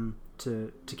to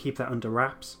keep that under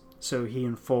wraps. So he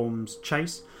informs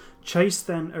Chase. Chase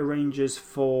then arranges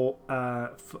for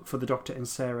the Doctor and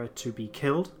Sarah to be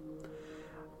killed.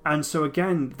 And so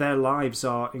again, their lives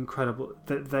are incredible.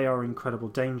 They are in incredible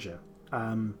danger.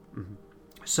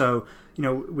 So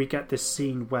we get this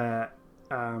scene where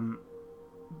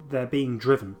they're being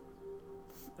driven,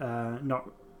 and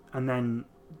then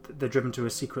they're driven to a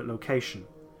secret location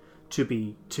to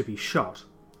be shot,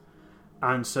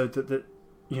 and so that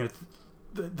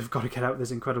they've got to get out of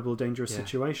this incredible dangerous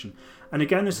situation. And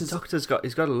again, the Doctor's got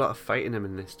a lot of fight in him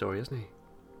in this story, hasn't he?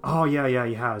 Oh yeah,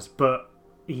 he has, but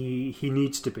he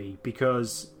needs to be,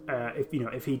 because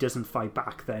if he doesn't fight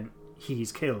back, then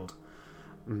he's killed.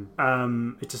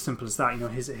 It's as simple as that.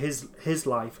 His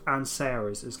life and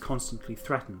Sarah's is constantly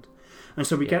threatened, and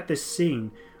so we get this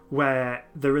scene where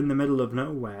they're in the middle of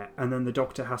nowhere, and then the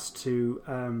Doctor has to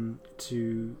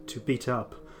beat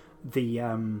up the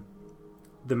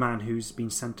man who's been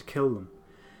sent to kill them.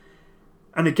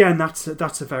 And again, that's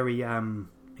a very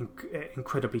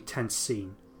incredibly tense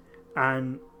scene,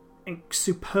 and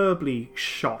superbly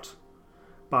shot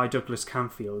by Douglas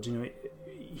Camfield. You know,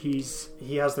 he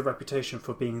has the reputation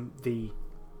for being the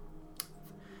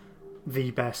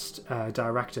best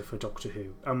director for Doctor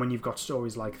Who, and when you've got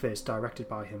stories like this directed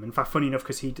by him, in fact, funny enough,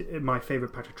 because my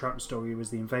favourite Patrick Troughton story was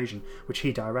The Invasion, which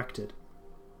he directed.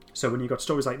 So when you've got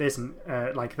stories like this and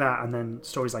like that, and then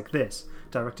stories like this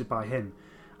directed by him,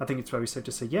 I think it's very safe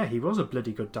to say, yeah, he was a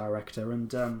bloody good director.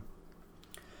 And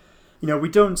you know, we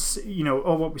don't,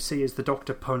 all what we see is the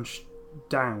Doctor punched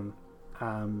down,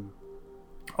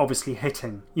 obviously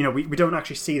hitting. You know, we don't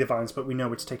actually see the violence, but we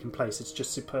know it's taking place. It's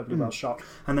just superbly well shot.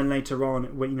 And then later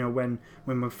on, when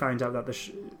we find out that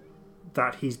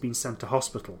that he's been sent to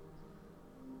hospital,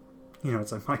 you know,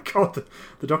 it's like, my God,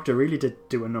 the Doctor really did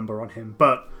do a number on him.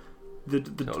 But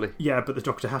totally. Yeah, but the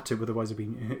Doctor had to, otherwise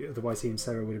he and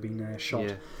Sarah would have been shot.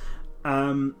 Yeah.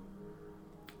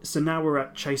 So now we're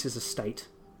at Chase's estate,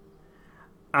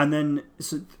 and then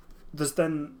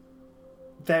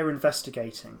they're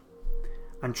investigating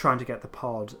and trying to get the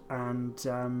pod, and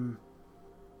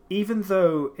even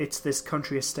though it's this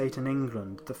country estate in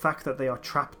England, the fact that they are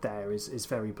trapped there is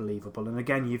very believable. And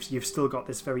again, you've still got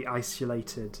this very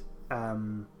isolated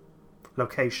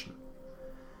location,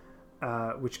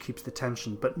 which keeps the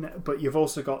tension. But you've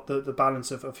also got the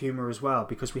balance of humour as well,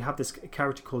 because we have this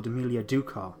character called Amelia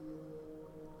Dukar,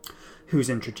 who's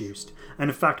introduced, and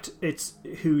in fact,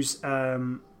 who's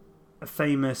a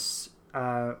famous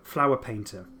flower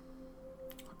painter,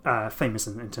 famous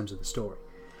in terms of the story,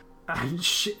 and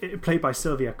played by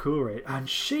Sylvia Coure, and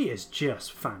she is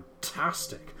just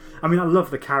fantastic. I mean, I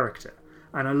love the character,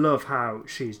 and I love how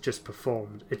she's just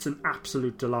performed. It's an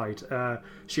absolute delight.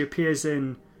 She appears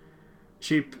in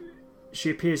 3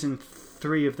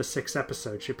 of the 6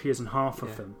 episodes. She appears in half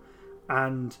of them,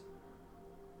 and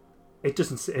it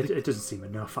doesn't seem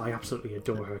enough. I absolutely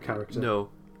adore her character. No,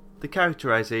 the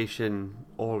characterization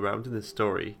all around in this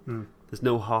story, there's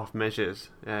no half measures.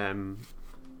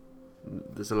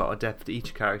 There's a lot of depth to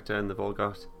each character, and they've all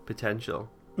got potential.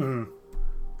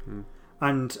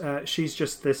 And she's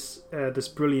just this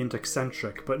brilliant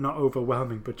eccentric, but not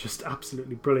overwhelming, but just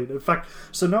absolutely brilliant. In fact,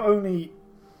 so not only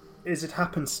is it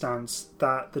happenstance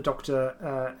that the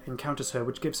Doctor encounters her,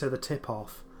 which gives her the tip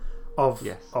off of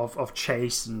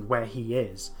Chase and where he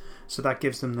is, so that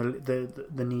gives them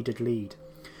the needed lead.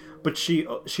 But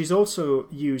she's also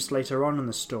used later on in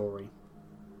the story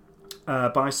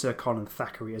by Sir Colin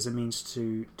Thackeray as a means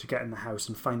to get in the house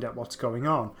and find out what's going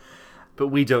on. But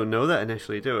we don't know that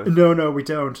initially, do we? No, we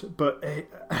don't. But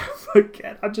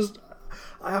again, I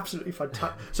absolutely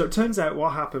fantastic. So it turns out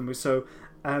what happened was,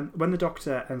 when the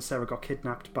Doctor and Sarah got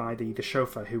kidnapped by the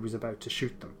chauffeur who was about to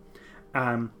shoot them,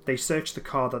 they searched the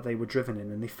car that they were driven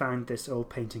in, and they found this old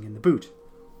painting in the boot,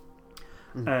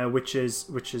 which is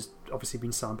obviously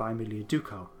been signed by Amelia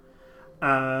Dukar.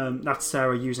 That's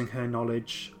Sarah using her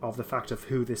knowledge of the fact of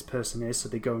who this person is, so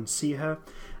they go and see her,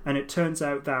 and it turns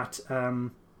out that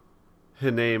her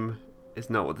name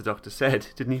is not what the Doctor said.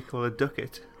 Didn't he call her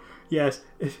Ducat? Yes,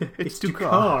 it's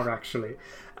Dukar actually.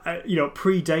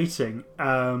 Predating.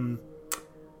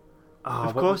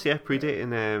 Of course,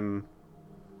 predating.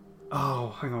 Oh,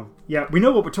 hang on. Yeah, we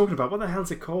know what we're talking about. What the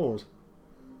hell's it called?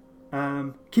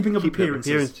 Keeping Up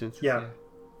Appearances. Yeah.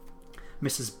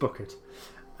 Mrs. Bucket.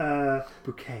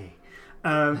 Bouquet.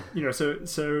 So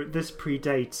this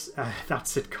predates that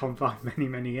sitcom by many,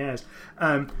 many years.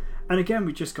 And again,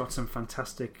 we just got some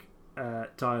fantastic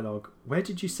dialogue. Where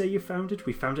did you say you found it?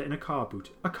 We found it in a car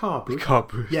boot. A car boot? A car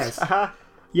boot. Yes.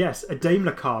 Yes, a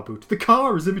Daimler car boot. The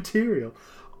car is immaterial.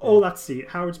 All that scene,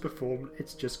 how it's performed,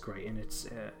 it's just great, and it's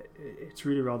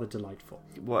really rather delightful.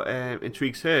 What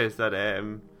intrigues her is that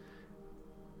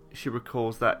she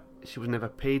recalls that she was never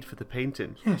paid for the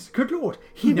painting. Yes, good Lord,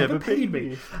 he never paid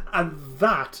me. And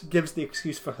that gives the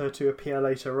excuse for her to appear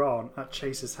later on at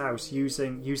Chase's house,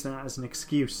 using that as an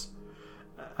excuse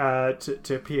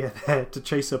to appear there to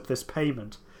chase up this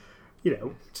payment.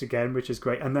 Again, which is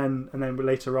great. And then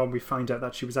later on we find out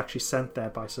that she was actually sent there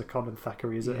by Sir Colin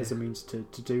Thackeray as a means to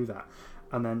do that.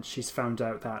 And then she's found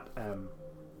out that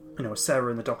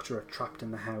Sarah and the Doctor are trapped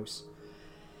in the house.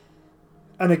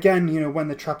 And again, when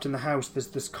they're trapped in the house, there's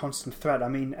this constant threat. I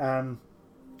mean,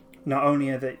 not only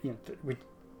are they,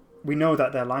 we know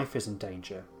that their life is in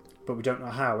danger, but we don't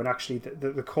know how. And actually,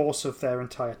 the course of their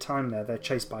entire time there, they're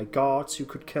chased by guards who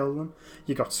could kill them.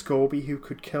 You got Scorby who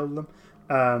could kill them.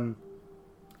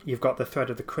 You've got the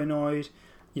threat of the Crinoid.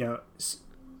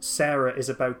 Sarah is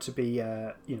about to be,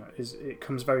 it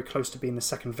comes very close to being the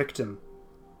second victim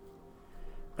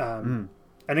And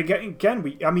again,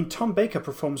 Tom Baker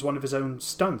performs one of his own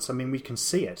stunts. I mean, we can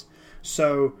see it.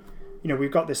 So,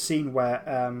 we've got this scene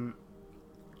where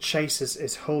Chase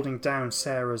is holding down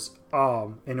Sarah's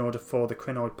arm in order for the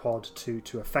crinoid pod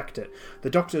to affect it. The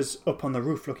Doctor's up on the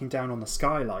roof looking down on the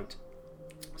skylight,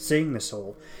 seeing this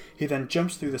all. He then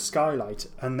jumps through the skylight,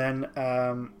 and then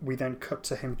we then cut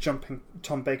to him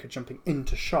Tom Baker jumping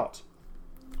into shot.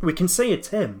 We can see it's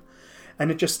him, and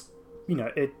it just, we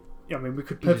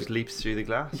could... He just leaps through the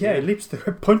glass. Yeah, he leaps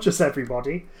through, pushes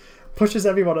everybody, pushes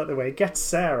everyone out of the way, gets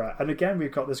Sarah, and again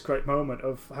we've got this great moment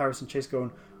of Harrison Chase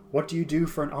going, "What do you do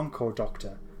for an encore,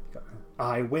 Doctor?"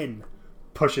 "I win."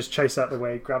 Pushes Chase out of the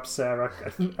way, grabs Sarah,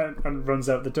 and runs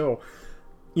out the door.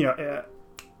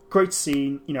 Great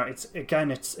scene.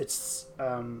 It's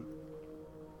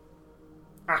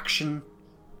action,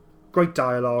 great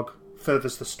dialogue,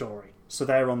 furthers the story. So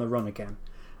they're on the run again,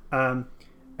 and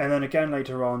then again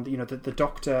later on, the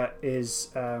Doctor is,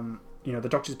 the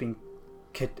Doctor's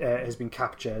has been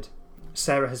captured.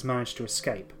 Sarah has managed to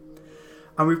escape,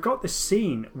 and we've got this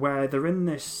scene where they're in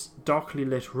this darkly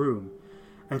lit room,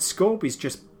 and Scorby's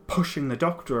just pushing the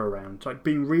Doctor around, like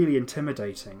being really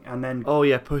intimidating, and then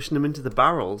pushing him into the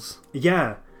barrels.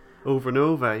 Yeah. Over and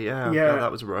over, yeah. God,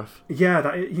 that was rough. Yeah,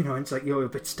 that it's like, you're a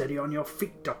bit steady on your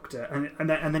feet, Doctor, and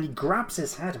then he grabs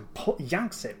his head and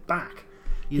yanks it back.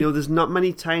 There's not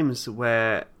many times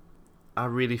where I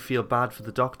really feel bad for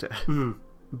the Doctor,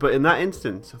 but in that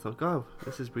instance, I thought, "Oh,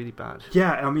 this is really bad."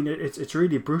 Yeah, I mean, it's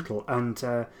really brutal, and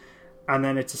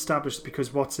then it's established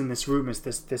because what's in this room is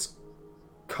this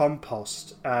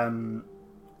compost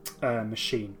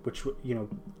machine, which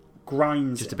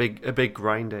grinds, just a big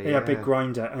grinder. A big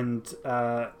grinder, and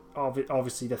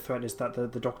obviously the threat is that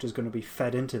the Doctor's going to be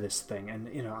fed into this thing, and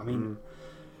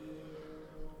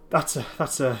that's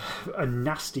a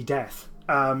nasty death.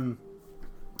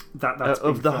 That's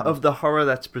of the horror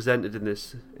that's presented in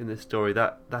this story,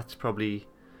 that's probably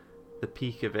the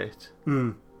peak of it.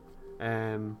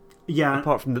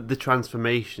 Apart from the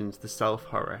transformations, the self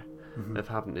horror of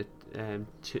having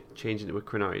to change into a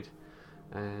crinoid.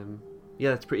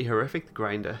 That's pretty horrific, the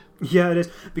grinder. Yeah, it is,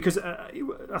 because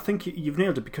I think you've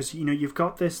nailed it, because you've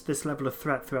got this level of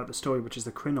threat throughout the story, which is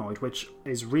the crinoid, which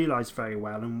is realised very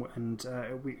well, and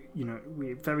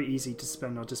we're very easy to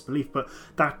suspend our disbelief, but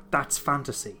that's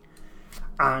fantasy,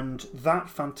 and that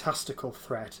fantastical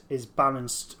threat is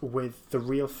balanced with the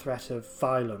real threat of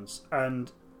violence.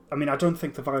 And I mean, I don't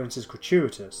think the violence is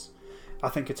gratuitous. I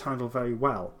think it's handled very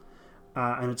well.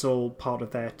 And it's all part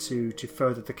of there to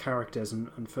further the characters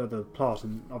and further the plot,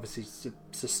 and obviously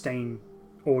sustain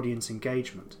audience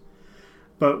engagement.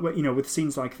 But with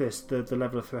scenes like this, the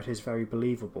level of threat is very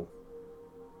believable.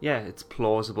 Yeah, it's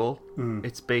plausible.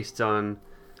 It's based on,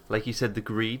 like you said, the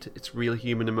greed. It's real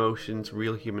human emotions,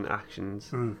 real human actions.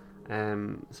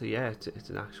 So yeah, it's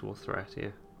an actual threat.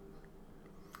 Yeah,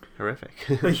 horrific.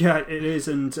 Yeah, it is.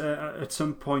 And at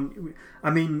some point, I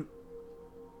mean,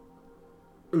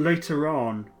 later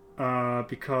on,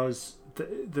 because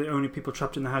the only people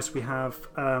trapped in the house we have,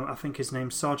 I think his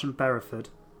name's Sergeant Berriford.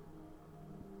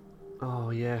 Oh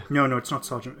yeah. No, it's not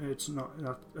Sergeant. It's not.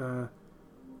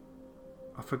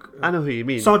 I forgot. I know who you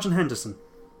mean. Sergeant Henderson.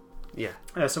 Yeah.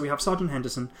 So we have Sergeant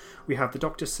Henderson. We have the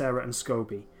Doctor, Sarah, and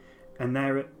Scobie, and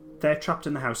they're trapped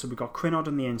in the house. So we've got Crinod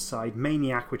on the inside,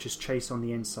 Maniac, which is Chase on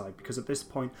the inside. Because at this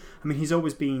point, I mean, he's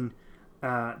always been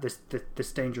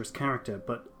this dangerous character,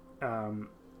 but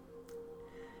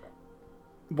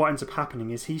what ends up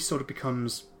happening is he sort of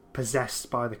becomes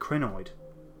possessed by the crinoid.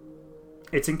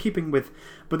 It's in keeping with,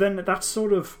 but then that's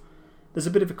sort of, there's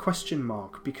a bit of a question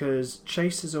mark, because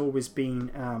Chase has always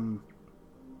been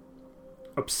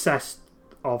obsessed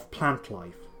of plant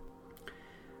life.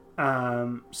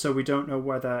 So we don't know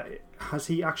whether, has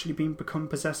he actually become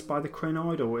possessed by the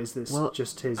crinoid, or is this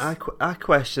just his... I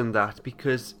question that,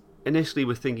 because initially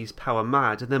we think he's power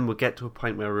mad, and then we'll get to a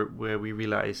point where we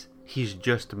realise he's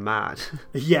just mad.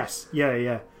 Yes,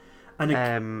 yeah.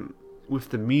 And with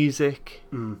the music,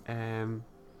 that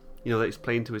he's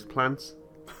playing to his plants.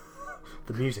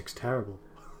 The music's terrible.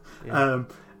 Yeah.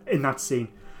 In that scene.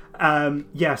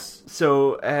 Yes.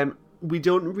 So we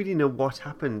don't really know what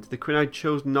happened. The crinoid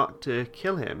chose not to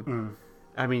kill him.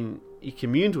 I mean, he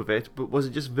communed with it, but was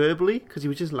it just verbally? Because he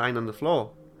was just lying on the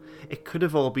floor. It could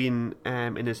have all been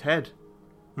in his head.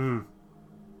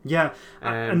 Yeah,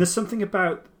 and there's something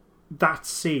about that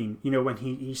scene, when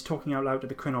he's talking out loud to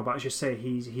the crinoid, but as you say,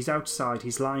 he's outside,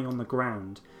 he's lying on the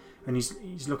ground, and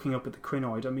he's looking up at the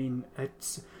crinoid. I mean,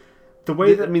 it's the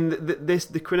way that... I mean,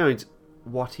 the crinoid's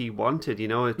what he wanted,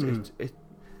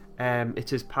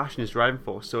 it's his passion, his driving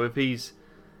force. So if he's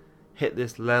hit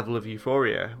this level of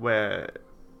euphoria where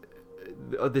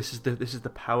oh, this is the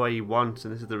power he wants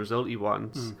and this is the result he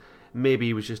wants. Maybe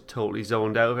he was just totally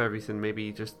zoned out of everything. Maybe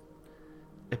he just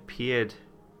appeared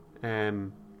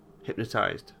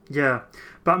hypnotized. Yeah,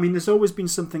 but I mean, there's always been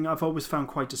something I've always found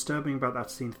quite disturbing about that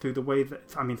scene through the way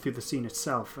that through the scene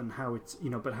itself and how it's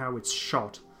but how it's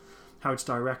shot, how it's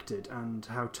directed, and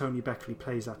how Tony Beckley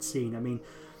plays that scene.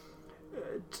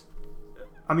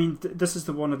 This is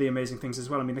one of the amazing things as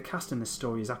well. I mean, the cast in this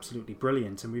story is absolutely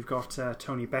brilliant, and we've got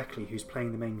Tony Beckley who's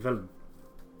playing the main villain,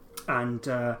 and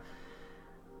a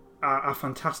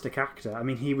fantastic actor. I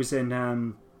mean, he was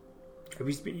in.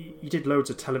 He did loads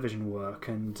of television work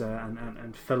and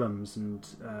films, and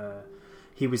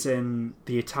he was in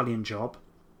The Italian Job.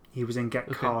 He was in Get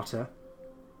Carter.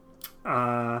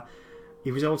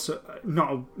 He was also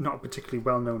not a particularly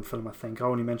well-known film. I think I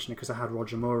only mention it because I had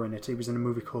Roger Moore in it. He was in a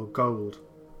movie called Gold.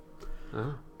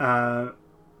 I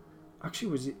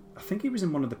think he was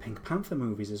in one of the Pink Panther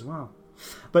movies as well.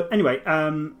 But anyway,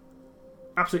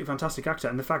 absolutely fantastic actor,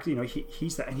 and the fact that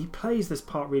he's there and he plays this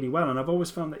part really well. And I've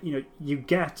always found that you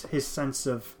get his sense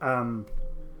of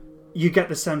you get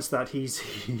the sense that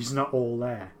he's not all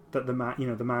there, that the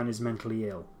man is mentally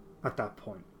ill at that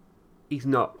point. He's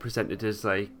not presented as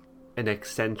like an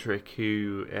eccentric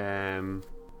who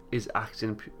is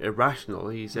acting irrational.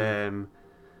 He's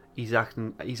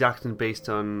acting based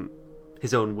on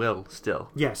his own will still.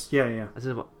 Yes, yeah.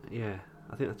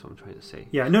 I think that's what I'm trying to say.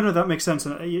 Yeah, no, that makes sense,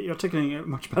 and you're articulating it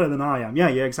much better than I am. Yeah,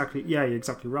 exactly. Yeah, you're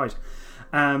exactly right.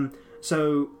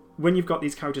 So when you've got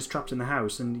these characters trapped in the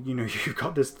house, and you've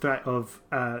got this threat of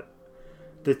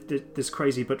this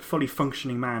crazy but fully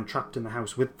functioning man trapped in the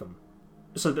house with them,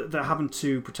 so that they're having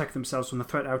to protect themselves from the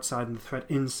threat outside and the threat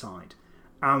inside.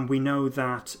 And we know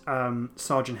that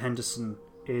Sergeant Henderson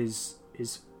is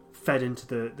fed into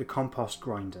the compost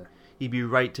grinder. You'd be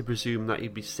right to presume that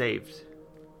he'd be saved.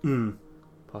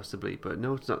 Possibly, but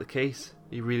no, it's not the case.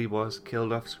 He really was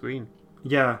killed off screen.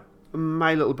 Yeah.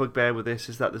 My little bugbear with this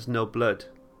is that there's no blood.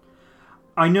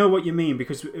 I know what you mean,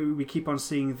 because we keep on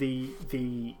seeing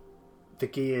the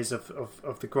gears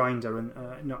of the grinder, and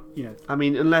not. I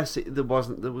mean, unless there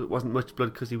wasn't much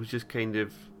blood, because he was just kind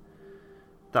of.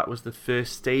 That was the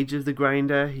first stage of the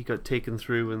grinder. He got taken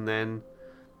through and then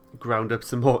ground up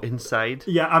some more inside.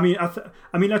 Yeah, I mean,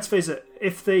 let's face it.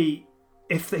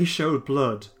 If they showed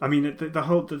blood, I mean,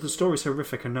 the story's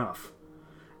horrific enough,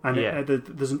 and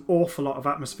there's an awful lot of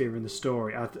atmosphere in the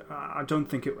story. I don't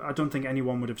think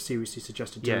anyone would have seriously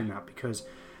suggested doing that, because,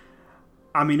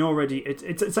 I mean, already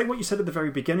it's like what you said at the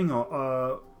very beginning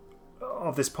of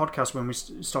this podcast when we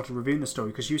started reviewing the story,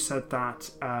 because you said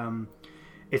that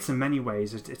it's in many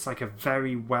ways it's like a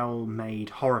very well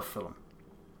made horror film,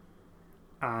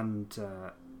 and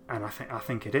I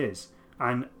think it is,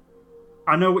 and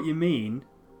I know what you mean,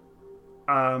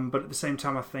 but at the same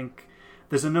time, I think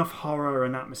there's enough horror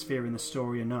and atmosphere in the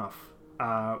story enough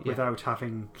without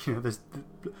having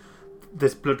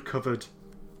this blood-covered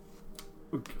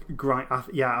grind.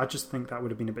 I just think that would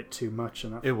have been a bit too much.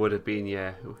 And it would have been,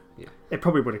 yeah. It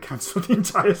probably would have cancelled the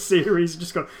entire series.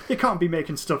 Just gone, you can't be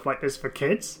making stuff like this for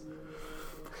kids.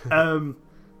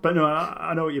 But no,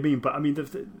 I know what you mean. But I mean,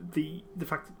 the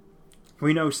fact that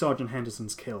we know Sergeant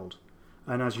Henderson's killed,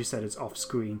 and as you said, it's off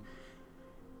screen.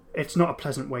 It's not a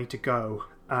pleasant way to go,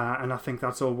 and I think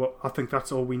that's all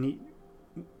we need.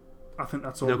 I think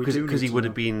that's all we do. Because he would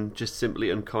have been just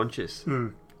simply unconscious.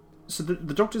 So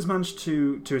the doctors managed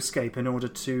to escape in order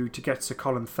to get Sir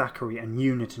Colin Thackeray and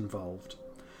Unit involved.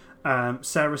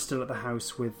 Sarah's still at the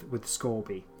house with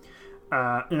Scorby.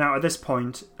 Now at this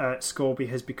point, Scorby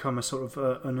has become a sort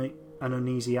of an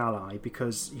uneasy ally,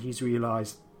 because he's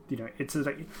realised, it's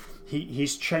like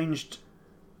he's changed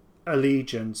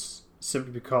allegiance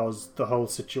simply because the whole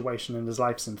situation and his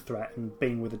life's in threat, and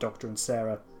being with the Doctor and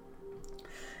Sarah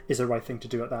is the right thing to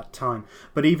do at that time.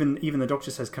 But even the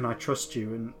Doctor says, "Can I trust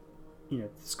you?" And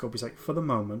Scorby's like, "For the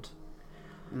moment."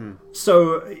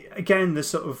 So again, this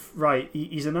sort of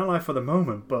he's an ally for the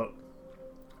moment, but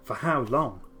for how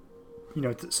long?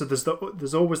 So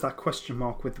there's always that question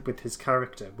mark with his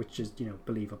character, which is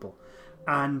believable.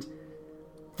 And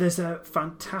there's a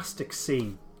fantastic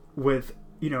scene with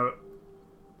you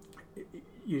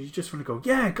just want to go,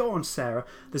 yeah, go on, Sarah.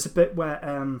 There's a bit where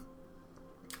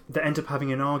they end up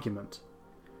having an argument,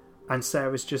 and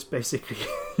Sarah's just basically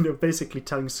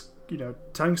telling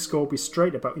Scorby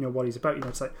straight about what he's about.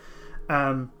 It's like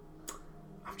I'm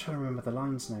trying to remember the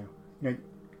lines now.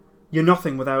 You're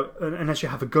nothing without unless you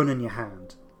have a gun in your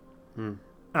hand.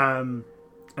 And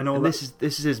this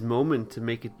is his moment to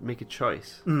make a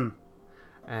choice.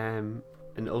 And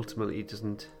ultimately it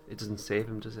doesn't save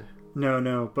him, does it?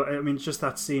 No, but I mean, just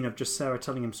that scene of just Sarah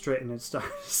telling him straight and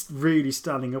it's really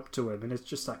standing up to him, and it's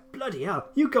just like, bloody hell,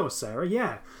 you go, Sarah,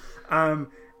 yeah.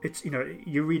 It's, you know,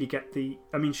 you really get the...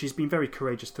 I mean, she's been very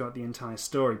courageous throughout the entire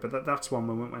story, but that's one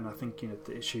moment when I think, you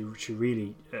know, she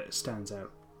really stands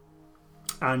out.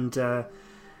 And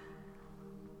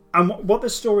what the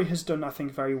story has done, I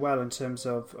think, very well in terms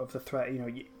of the threat, you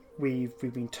know,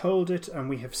 we've been told it and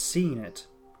we have seen it.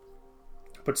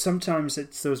 But sometimes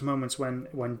it's those moments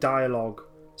when dialogue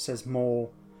says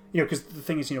more... You know, because the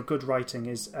thing is, you know, good writing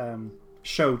is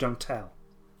show, don't tell.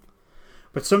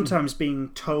 But sometimes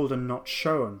being told and not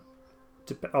shown,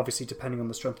 obviously depending on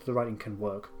the strength of the writing, can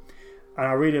work. And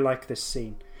I really like this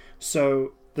scene.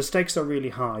 So the stakes are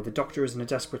really high. The Doctor is in a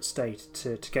desperate state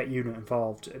to get UNIT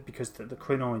involved because the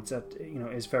Krynoids, you know,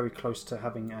 is very close to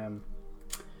having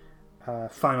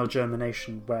final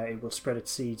germination where it will spread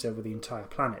its seeds over the entire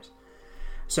planet.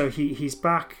 So he's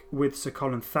back with Sir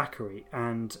Colin Thackeray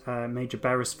and Major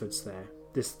Beresford's there,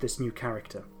 this new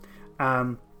character.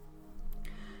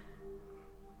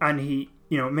 And he,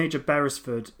 you know, Major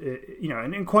Beresford, you know,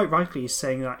 and quite rightly he's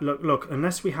saying that, look,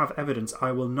 unless we have evidence,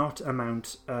 I will not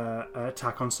mount an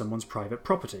attack on someone's private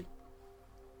property.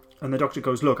 And the Doctor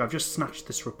goes, look, I've just snatched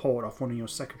this report off one of your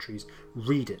secretaries,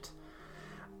 read it.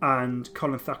 And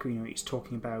Colin Thackeray, you know, he's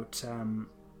talking about,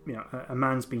 you know, a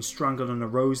man's been strangled in a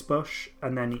rose bush,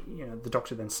 and then, you know, the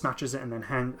Doctor then snatches it and then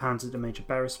hands it to Major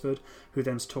Beresford, who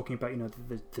then's talking about, you know,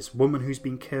 this woman who's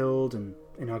been killed and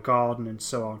in her garden and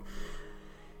so on.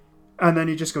 And then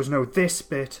he just goes, no, this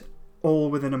bit,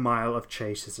 all within a mile of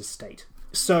Chase's estate.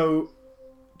 So,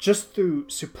 just through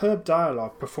superb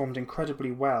dialogue performed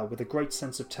incredibly well, with a great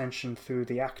sense of tension through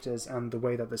the actors and the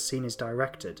way that the scene is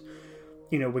directed,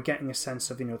 you know, we're getting a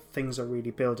sense of, you know, things are really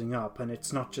building up, and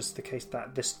it's not just the case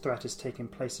that this threat is taking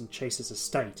place in Chase's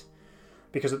estate,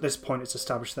 because at this point it's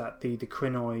established that the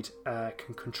Krynoid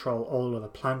can control all of the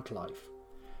plant life.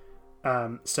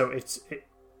 So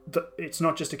it's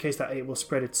not just a case that it will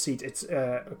spread its seed. It's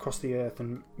across the earth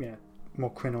and, you know,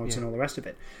 more Krynoids and all the rest of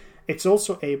it. It's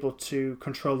also able to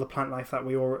control the plant life that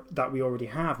we already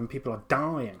have, and people are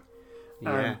dying.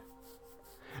 Yeah.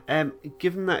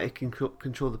 Given that it can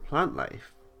control the plant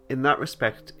life, in that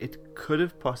respect, it could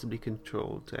have possibly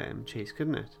controlled Chase,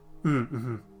 couldn't it?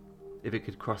 Mm-hmm. If it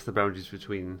could cross the boundaries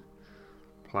between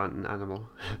plant and animal.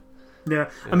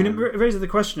 Yeah, I mean, it raises the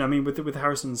question. I mean, with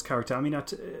Harrison's character, I mean,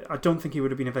 I don't think he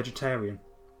would have been a vegetarian.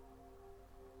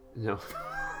 No,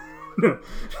 no,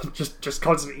 just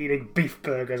constantly eating beef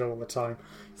burgers all the time.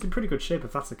 He's in pretty good shape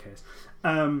if that's the case.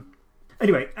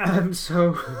 Anyway,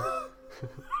 so,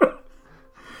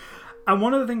 and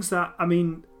one of the things that, I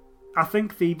mean, I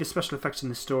think the special effects in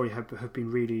this story have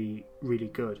been really, really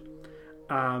good.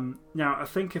 Now, I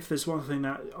think if there's one thing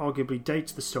that arguably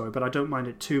dates the story, but I don't mind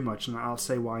it too much, and I'll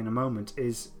say why in a moment,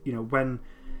 is, you know, when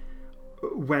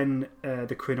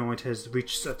the Krynoid has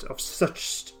reached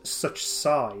such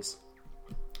size,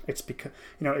 it's because,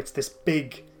 you know, it's this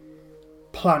big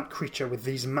plant creature with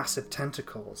these massive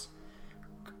tentacles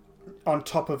on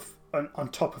top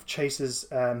of Chase's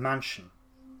mansion.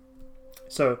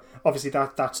 So obviously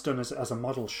that's done as a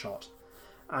model shot,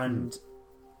 and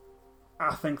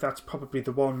I think that's probably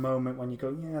the one moment when you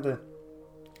go, yeah,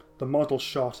 the model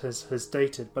shot has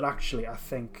dated. But actually, I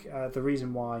think the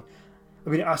reason why, I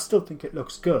mean, I still think it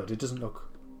looks good. It doesn't look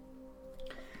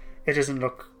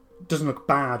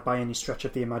bad by any stretch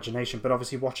of the imagination. But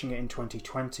obviously, watching it in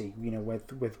 2020, you know,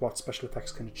 with what special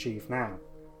effects can achieve now,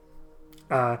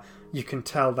 you can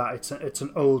tell that it's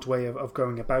an old way of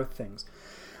going about things.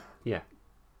 Yeah,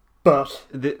 but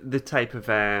the type of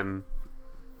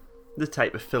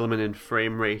filming and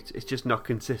frame rate is just not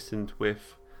consistent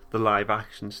with the live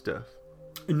action stuff.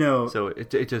 No, so it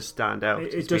does stand out.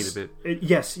 It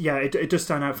does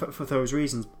stand out for those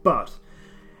reasons. But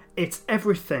it's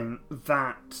everything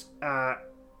that a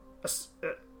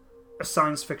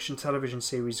science fiction television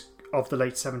series of the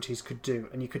late 70s could do,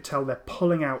 and you could tell they're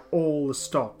pulling out all the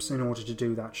stops in order to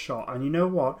do that shot. And you know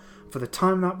what? For the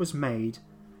time that was made,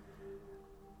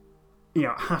 you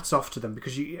know, hats off to them,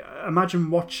 because you imagine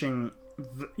watching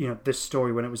this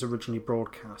story when it was originally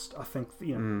broadcast. I think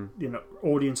you know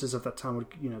audiences of that time would,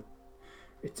 you know,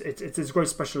 it's a great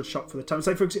special shot for the time. It's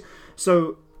like, for example,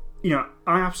 so, you know,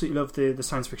 I absolutely love the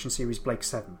science fiction series Blake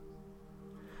 7,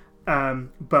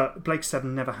 but Blake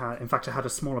 7 never had, in fact, it had a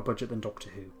smaller budget than Doctor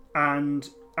Who, and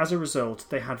as a result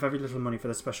they had very little money for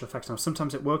the special effects. Now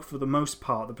sometimes it worked, for the most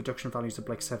part the production values of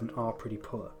Blake 7 are pretty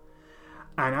poor,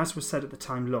 and as was said at the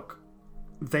time, look,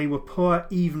 they were poor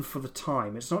even for the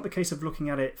time. It's not the case of looking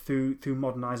at it through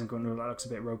modern eyes and going, oh, that looks a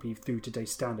bit ropey through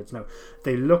today's standards. No,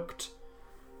 they looked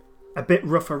a bit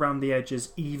rough around the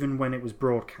edges, even when it was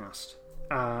broadcast.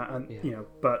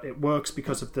 But it works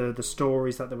because of the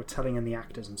stories that they were telling and the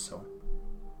actors and so on.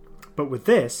 But with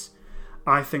this,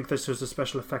 I think this was a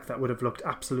special effect that would have looked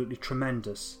absolutely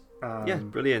tremendous.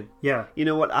 Brilliant. Yeah. You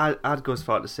know what? I'd go as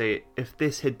far to say, if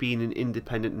this had been an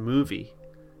independent movie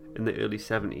in the early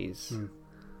 70s,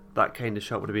 that kind of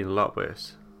shot would have been a lot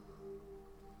worse.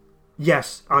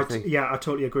 Yes, I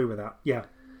totally agree with that. Yeah.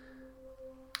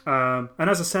 And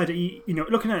as I said,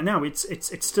 looking at it now, it's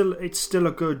still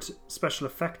a good special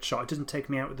effect shot. It doesn't take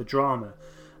me out of the drama,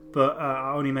 but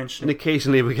I only mentioned. And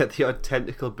occasionally we get the odd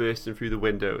tentacle bursting through the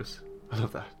windows. I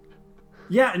love that.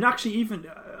 Yeah, and actually, even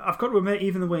I've got to admit,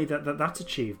 even the way that's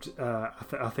achieved,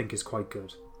 I think is quite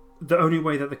good. The only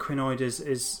way that the Krynoid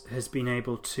has been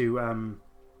able to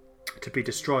be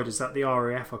destroyed is that the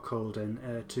RAF are called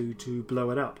in to blow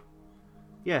it up.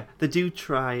 Yeah, they do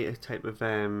try a type of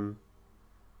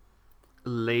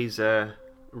laser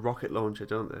rocket launcher,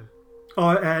 don't they?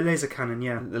 Oh, laser cannon,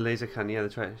 yeah. The laser cannon, yeah. They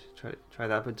try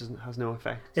that, but has no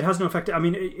effect. It has no effect. I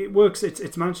mean, it works.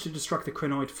 It's managed to distract the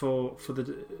Krynoid for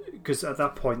the, because at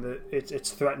that point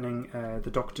it's threatening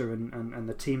the Doctor and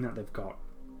the team that they've got.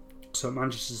 So it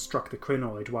manages to distract the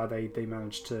Krynoid while they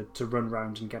manage to run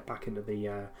around and get back into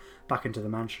the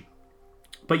mansion.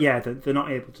 But yeah, they're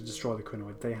not able to destroy the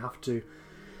Krynoid. They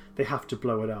have to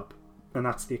blow it up, and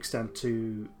that's the extent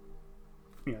to.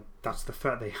 That's the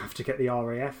threat. They have to get the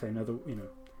RAF in.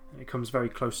 It comes very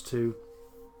close to.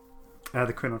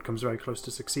 The Krynoid comes very close to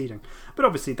succeeding, but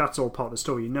obviously that's all part of the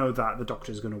story. You know that the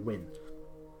Doctor is going to win.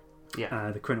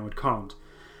 Yeah. The Krynoid can't,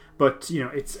 but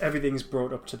it's everything's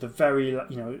brought up to the very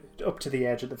up to the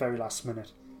edge at the very last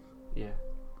minute. Yeah.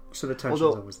 So the tension's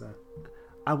always there.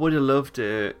 I would have loved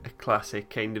a classic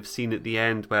kind of scene at the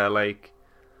end where, like,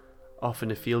 off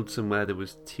in a field somewhere there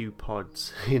was 2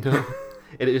 pods, and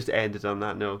it just ended on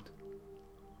that note.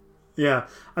 Yeah,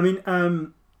 I mean, I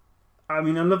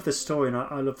love this story and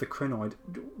I love the Krynoid.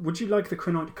 Would you like the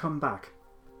Krynoid to come back?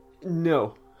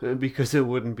 No, because it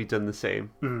wouldn't be done the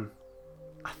same. Mm.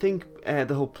 I think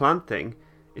the whole plant thing,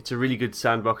 it's a really good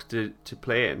sandbox to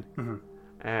play in.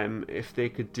 Mm-hmm. If they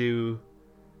could do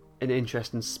an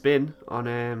interesting spin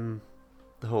on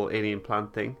the whole alien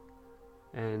plant thing,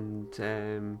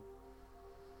 and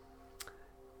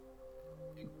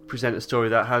present a story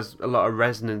that has a lot of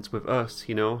resonance with us,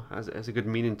 has a good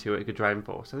meaning to it, a good driving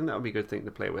force. I think that would be a good thing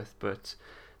to play with. But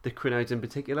the Krynoids in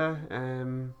particular,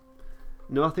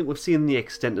 no, I think we've seen the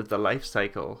extent of the life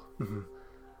cycle. Mm-hmm.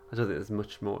 I don't think there's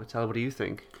much more to tell. What do you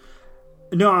think?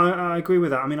 No, I agree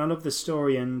with that. I mean, I love the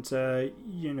story, and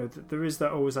there is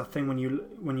always that thing when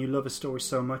you love a story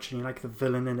so much and you like the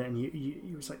villain in it, and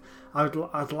you was like,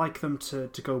 I'd like them to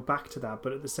go back to that,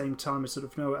 but at the same time, it's sort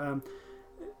of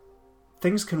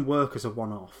things can work as a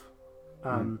one-off,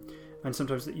 and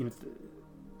sometimes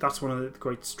that's one of the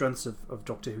great strengths of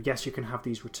Doctor Who. Yes, you can have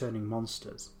these returning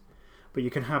monsters, but you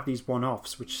can have these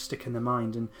one-offs which stick in the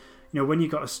mind. And when you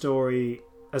got a story,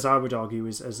 as I would argue,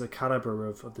 as the caliber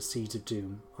of the Seeds of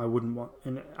Doom, I wouldn't want.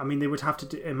 And I mean, they would have to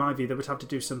do, in my view, they would have to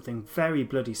do something very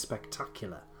bloody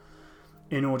spectacular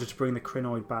in order to bring the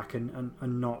Krynoid back and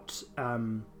not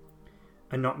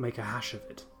make a hash of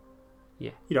it.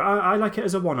 Yeah, I like it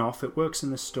as a one-off. It works in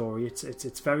the story.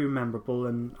 It's very memorable,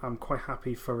 and I'm quite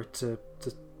happy for it to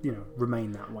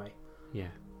remain that way. Yeah,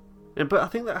 but I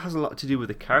think that has a lot to do with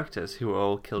the characters who are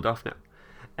all killed off now.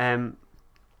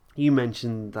 You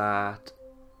mentioned that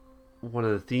one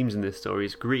of the themes in this story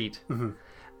is greed, mm-hmm.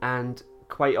 and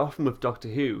quite often with Doctor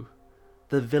Who,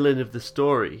 the villain of the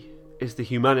story is the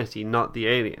humanity, not the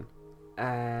alien.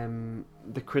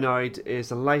 The Krynoid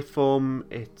is a life form.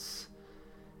 It's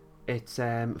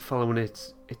following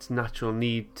its natural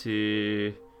need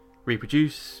to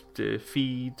reproduce, to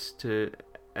feed, to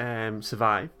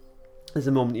survive. There's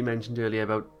a moment you mentioned earlier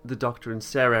about the Doctor and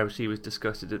Sarah, how she was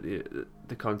disgusted at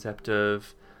the concept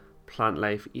of plant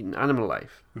life eating animal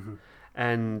life. Mm-hmm.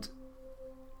 And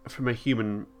from a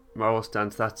human moral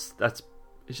stance, it's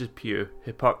just pure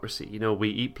hypocrisy. We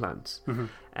eat plants.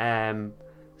 Mm-hmm.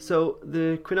 So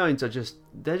the Krynoids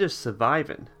they're just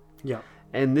surviving. Yeah.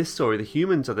 In this story, the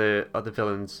humans are the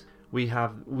villains.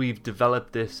 We've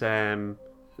developed this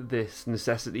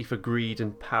necessity for greed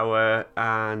and power,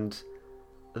 and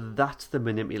that's the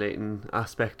manipulating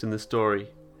aspect in the story.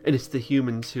 And it's the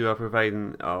humans who are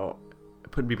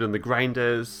putting people in the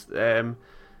grinders. I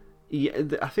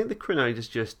think the Krynoid is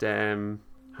just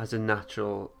has a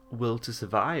natural will to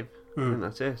survive. I think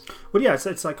that's it. Well, yeah,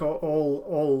 it's like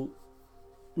all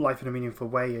life in a meaningful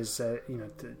way is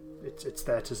it's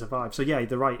there to survive. So yeah,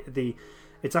 they're right.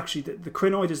 it's actually the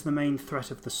Krynoid is the main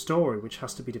threat of the story, which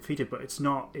has to be defeated. But it's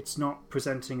not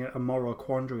presenting a moral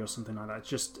quandary or something like that. It's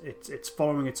just it's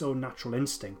following its own natural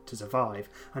instinct to survive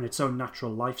and its own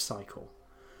natural life cycle.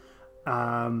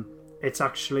 It's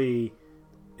actually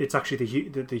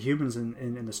the humans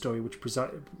in the story which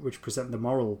present the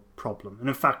moral problem, and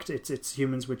in fact it's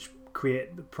humans which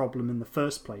create the problem in the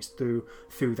first place through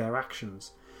their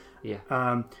actions. Yeah.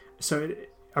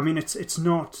 It's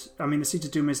not. I mean, the Seeds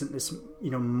of Doom isn't this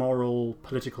moral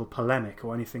political polemic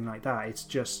or anything like that.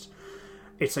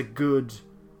 It's a good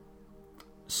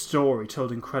story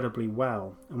told incredibly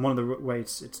well, and one of the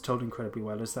ways it's told incredibly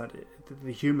well is that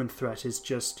the human threat is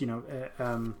just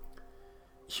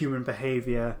human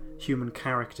behavior, human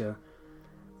character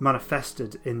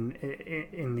manifested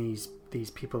in these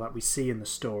people that we see in the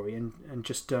story, and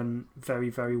just done very,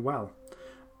 very well.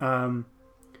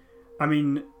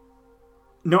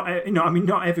 Not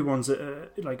everyone's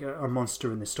a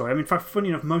monster in this story. I mean, in fact, funny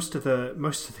enough, most of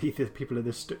the people in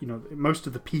this, most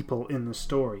of the people in the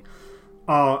story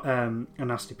are a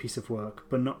nasty piece of work,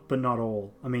 but not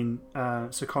all. I mean,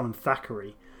 Sir Colin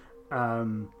Thackeray.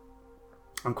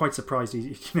 I'm quite surprised.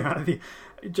 I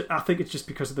think it's just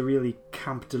because of the really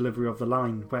camp delivery of the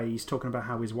line where he's talking about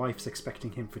how his wife's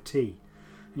expecting him for tea.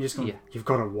 And you're just going, You've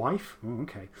got a wife? Oh,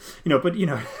 okay.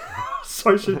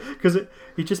 So because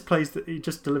he just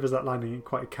delivers that line in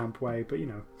quite a camp way. But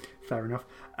fair enough.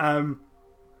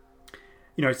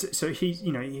 So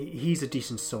he's a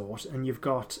decent sort, and you've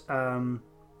got,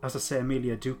 as I say,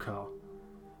 Amelia Ducar.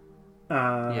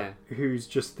 Who's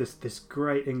just this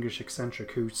great English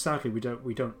eccentric who sadly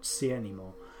we don't see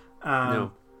anymore.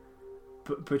 No.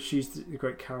 But she's a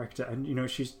great character, and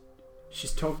she's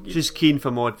talking. She's keen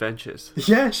for more adventures.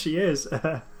 Yeah, she is.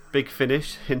 Big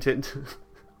Finish, hint hint.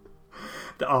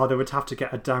 They would have to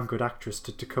get a damn good actress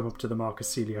to come up to the mark of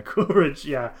Celia Coleridge.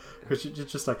 Yeah, because she's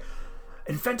just like,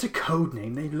 invent a code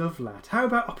name. They love that. How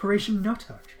about Operation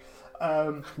Nuthatch?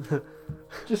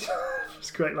 Just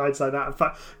great lines like that. In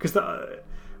fact, because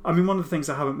one of the things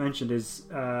I haven't mentioned is,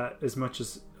 as much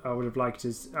as I would have liked,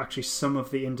 is actually some of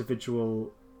the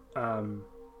individual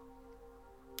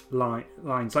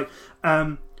lines. Like,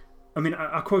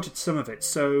 I quoted some of it.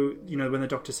 So, when the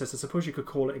Doctor says, "I suppose you could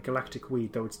call it a galactic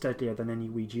weed, though it's deadlier than any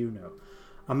weed you know.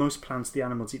 On most planets, the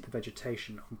animals eat the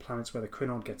vegetation. On planets where the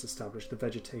Krynoid gets established, the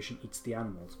vegetation eats the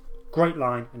animals." Great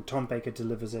line, and Tom Baker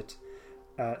delivers it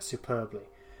superbly.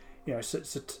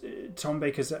 Tom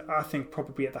Baker's, I think,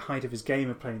 probably at the height of his game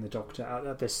of playing the Doctor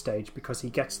at this stage, because he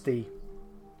gets the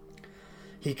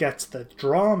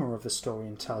drama of the story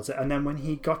and tells it. And then when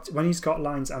he's got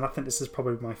lines, and I think this is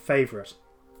probably my favourite.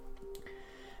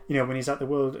 When he's at the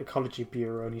World Ecology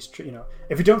Bureau and he's,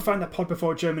 if you don't find that pod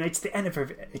before it germinates,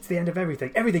 it's the end of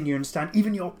everything you understand,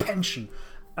 even your pension.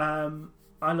 I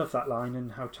love that line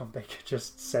and how Tom Baker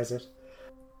just says it.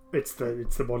 It's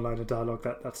the one line of dialogue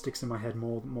that sticks in my head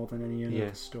more than any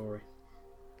other story.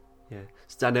 Yeah,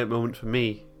 standout moment for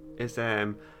me is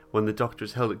when the Doctor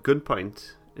is held at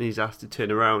gunpoint and he's asked to turn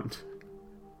around.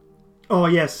 Oh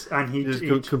yes, and he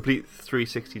complete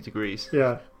 360 degrees.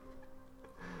 Yeah.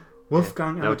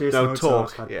 Wolfgang Amadeus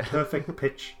Mozart had perfect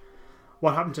pitch.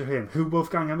 What happened to him? Who?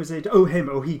 Wolfgang Amadeus? Oh, him.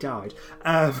 Oh, he died.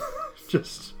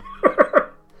 Just.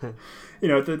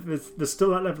 There's still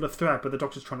that level of threat, but the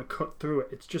Doctor's trying to cut through it.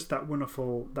 It's just that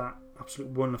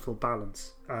absolute wonderful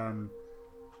balance. I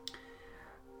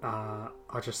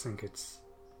just think it's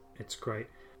great.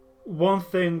 One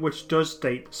thing which does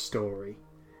date the story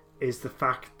is the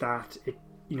fact that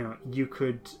you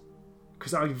could,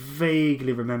 because I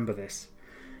vaguely remember this,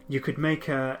 you could make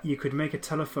a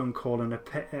telephone call at a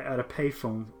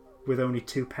payphone with only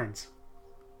 2 pence.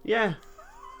 Yeah.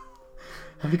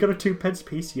 Have you got a 2 pence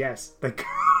piece? Yes. Then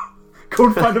go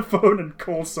and find a phone and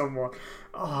call someone.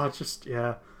 Oh, just,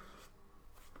 yeah.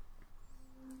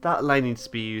 That line needs to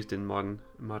be used in modern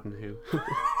Who.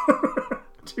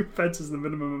 2 pence is the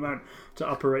minimum amount to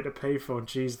operate a payphone.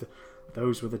 Jeez,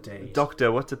 those were the days.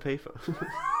 Doctor, what's a payphone?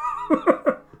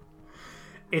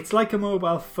 It's like a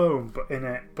mobile phone, but in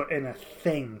a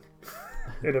thing.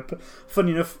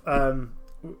 Funny enough,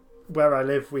 where I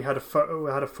live, we had a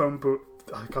phone booth.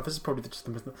 Oh God, this is probably just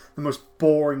the most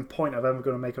boring point I'm ever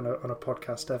going to make on a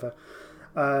podcast ever.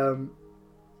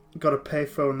 Got a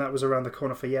payphone that was around the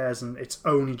corner for years, and it's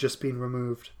only just been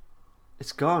removed.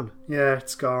 It's gone. Yeah,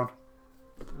 it's gone.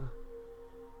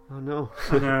 Oh no!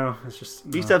 I know. It's just.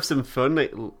 We used to have some fun,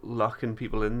 like locking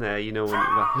people in there.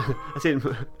 I think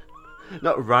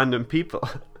not random people.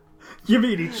 You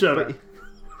mean each other? But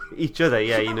each other,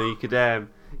 yeah. You could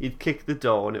you'd kick the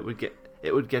door and it would get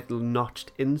it would get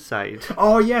notched inside.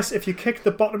 Oh yes, if you kick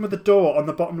the bottom of the door on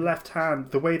the bottom left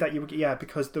hand, the way that you would,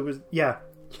 because there was,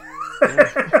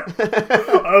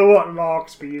 oh, what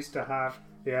marks we used to have.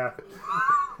 Yeah.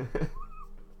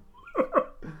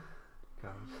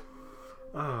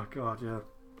 Oh god, yeah.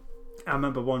 I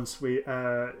remember once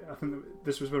I think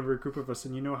this was when we were a group of us,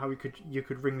 and you know how you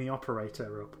could ring the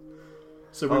operator up.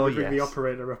 So we would ring the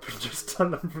operator up and just tell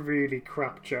them really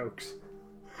crap jokes,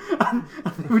 and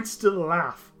they would still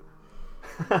laugh.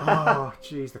 Oh,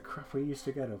 jeez, the crap we used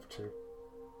to get up to,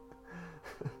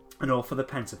 and all for the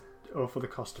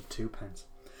cost of 2 pence.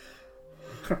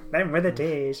 Them were the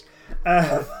days.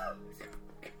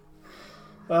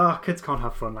 Kids can't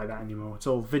have fun like that anymore. It's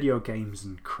all video games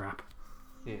and crap.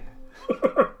 Yeah.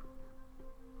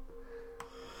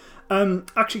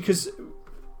 Actually, because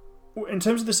in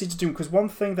terms of the Seeds of Doom, because one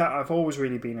thing that I've always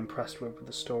really been impressed with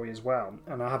the story as well,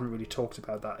 and I haven't really talked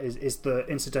about that, is the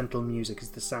incidental music,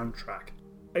 is the soundtrack.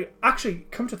 Actually,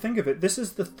 come to think of it, this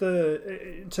is the third,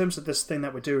 in terms of this thing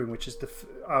that we're doing, which is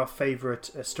our favourite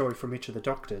story from each of the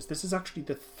Doctors, this is actually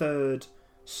the third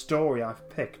story I've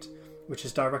picked, which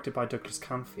is directed by Douglas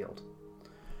Camfield.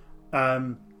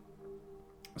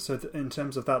 So in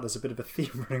terms of that, there's a bit of a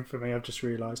theme running for me, I've just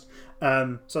realised.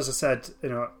 So as I said,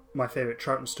 my favourite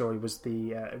Troughton story was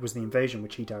the Invasion,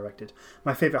 which he directed.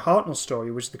 My favourite Hartnell story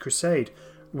was The Crusade,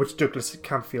 which Douglas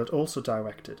Camfield also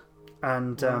directed.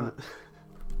 And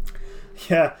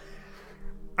yeah,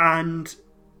 and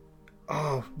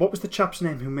what was the chap's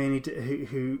name who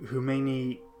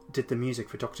mainly did the music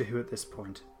for Doctor Who at this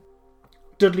point?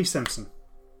 Dudley Simpson.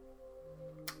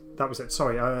 That was it.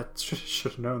 Sorry, I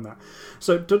should have known that.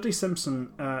 So Dudley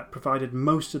Simpson provided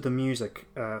most of the music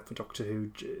for Doctor Who,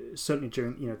 certainly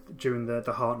during the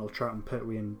Hartnell, Troughton,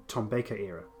 Pertwee, and Tom Baker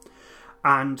era.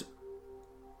 And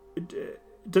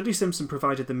Dudley Simpson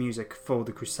provided the music for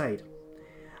The Crusade,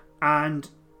 and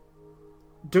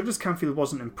Douglas Camfield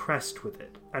wasn't impressed with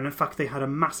it, and in fact they had a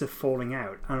massive falling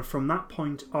out. And from that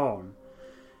point on,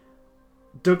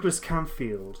 Douglas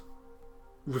Camfield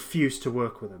refused to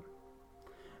work with him.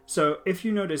 So if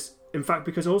you notice, in fact,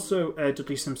 because also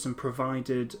Dudley Simpson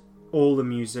provided all the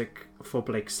music for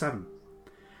Blake 7.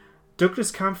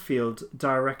 Douglas Camfield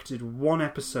directed one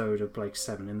episode of Blake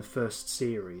 7 in the first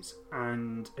series,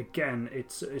 and again,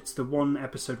 it's the one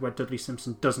episode where Dudley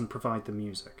Simpson doesn't provide the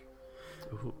music.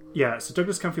 Ooh. Yeah, so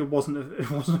Douglas Camfield wasn't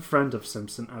a friend of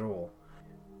Simpson at all.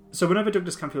 So whenever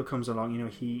Douglas Camfield comes along,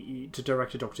 he to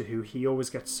direct a Doctor Who, he always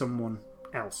gets someone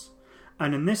else.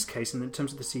 And in this case, in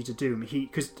terms of the Seeds of Doom,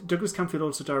 because Douglas Camfield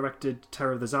also directed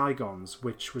Terror of the Zygons,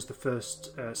 which was the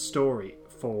first story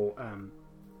for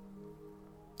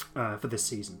this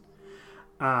season.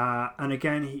 And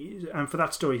again, for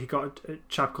that story, he got a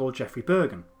chap called Geoffrey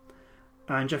Bergen,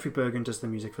 and Geoffrey Bergen does the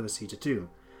music for the Seeds of Doom.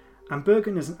 And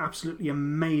Bergen is an absolutely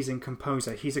amazing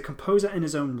composer. He's a composer in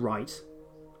his own right.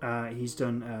 He's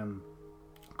done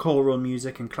choral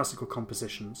music and classical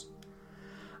compositions.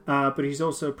 But he's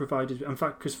also provided, in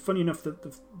fact, because funny enough,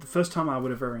 the first time I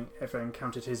would have ever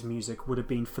encountered his music would have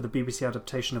been for the BBC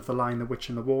adaptation of The Lion, the Witch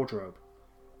and the Wardrobe.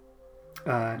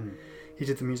 He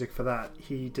did the music for that.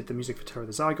 He did the music for Terror of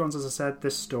the Zygons, as I said,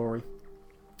 this story.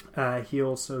 He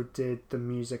also did the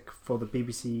music for the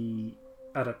BBC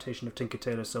adaptation of Tinker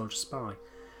Tailor Soldier Spy.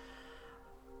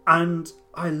 And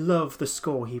I love the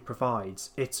score he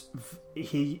provides.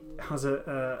 He has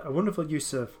a wonderful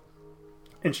use of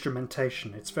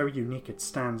instrumentation. It's very unique, it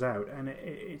stands out, and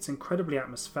it's incredibly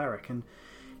atmospheric. And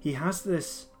he has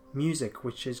this music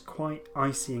which is quite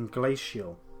icy and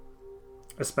glacial,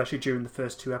 especially during the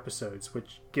first 2 episodes,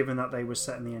 which, given that they were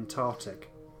set in the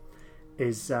Antarctic,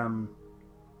 is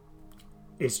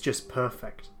just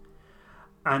perfect.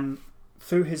 And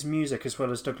through his music, as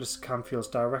well as Douglas Camfield's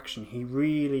direction, he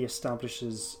really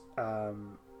establishes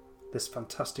this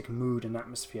fantastic mood and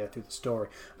atmosphere through the story.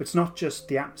 But it's not just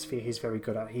the atmosphere he's very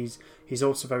good at. He's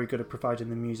also very good at providing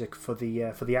the music for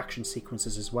the action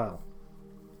sequences as well.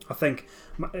 I think,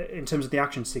 in terms of the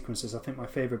action sequences, I think my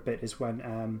favourite bit is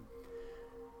when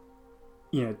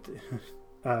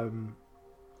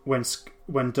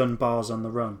when Dunbar's on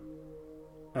the run,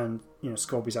 and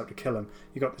Scorby's out to kill him.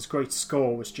 You got this great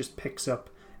score which just picks up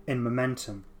in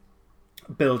momentum,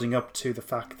 building up to the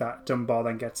fact that Dunbar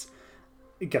then gets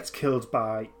killed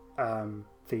by the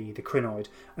Krynoid,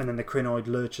 and then the Krynoid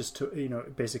lurches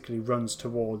to basically runs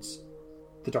towards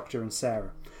the Doctor and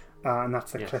Sarah, and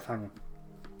that's the cliffhanger.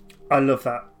 I love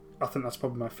that. I think that's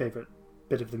probably my favourite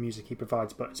bit of the music he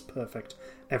provides, but it's perfect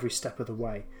every step of the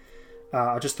way.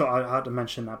 I just thought I had to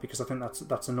mention that because I think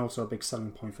that's also a big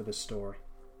selling point for this story.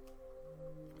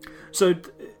 So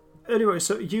anyway,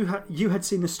 so you had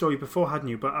seen this story before, hadn't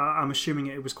you? But I'm assuming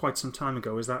it was quite some time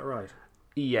ago. Is that right?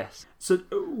 Yes. So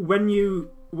when you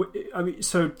were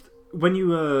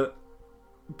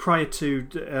prior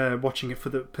to watching it for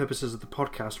the purposes of the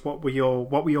podcast, what were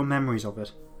your memories of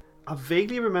it? I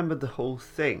vaguely remembered the whole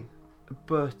thing,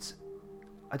 but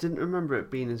I didn't remember it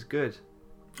being as good.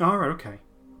 Oh, right, okay.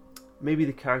 Maybe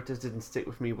the characters didn't stick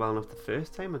with me well enough the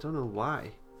first time. I don't know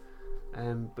why.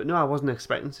 But no, I wasn't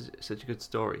expecting such a good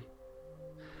story.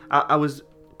 I was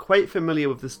quite familiar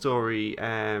with the story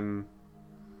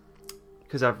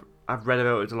because I've read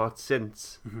about it a lot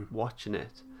since watching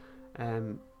it.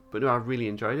 But no, I really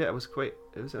enjoyed it. It was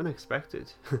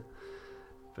unexpected,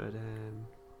 but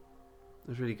it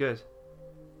was really good.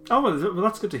 Oh well,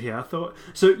 that's good to hear. I thought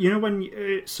so. You know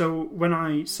when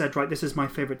I said, right, this is my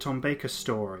favourite Tom Baker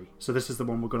story, so this is the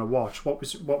one we're going to watch. What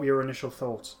were your initial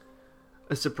thoughts?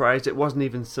 I was surprised it wasn't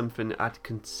even something I'd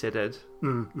considered.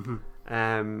 Mm-hmm.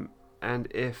 And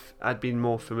if I'd been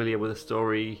more familiar with the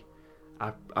story,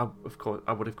 I of course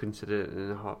I would have considered it in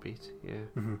a heartbeat. Yeah.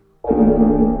 Mm-hmm.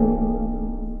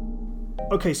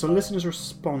 Okay, so listeners'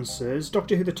 responses.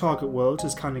 Doctor Who The Target World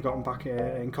has kindly gotten back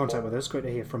in contact with us. Great to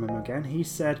hear from him again. He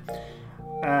said,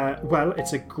 well,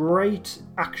 it's a great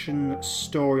action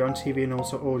story on TV and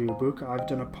also audiobook. I've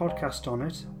done a podcast on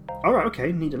it. Alright,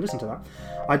 okay, need to listen to that.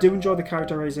 I do enjoy the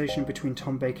characterisation between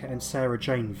Tom Baker and Sarah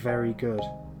Jane. Very good.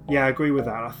 Yeah, I agree with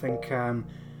that. I think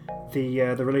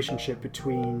the relationship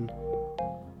between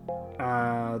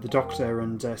the Doctor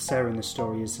and Sarah in the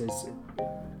story is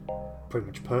pretty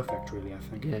much perfect, really. I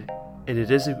think. Yeah, and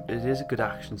it is a good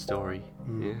action story.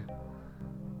 Yeah,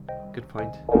 good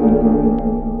point.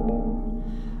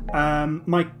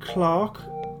 Mike Clark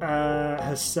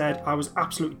has said, I was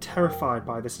absolutely terrified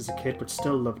by this as a kid, but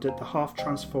still loved it. The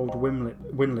half-transformed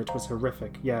Winlet was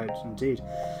horrific. Yeah, indeed.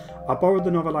 I borrowed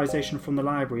the novelisation from the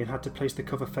library and had to place the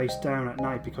cover face down at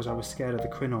night because I was scared of the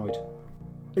crinoid.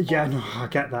 Yeah, no, I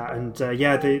get that, and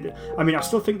I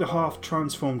still think the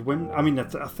half-transformed I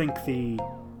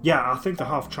think the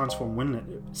half-transformed Winlet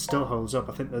still holds up.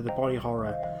 I think that the body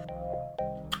horror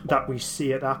that we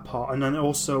see at that part, and then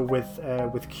also with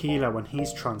Keeler when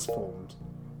he's transformed,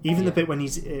 even the bit when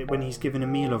he's given a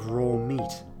meal of raw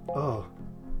meat.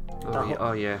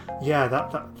 Yeah,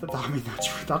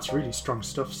 that's really strong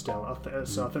stuff still.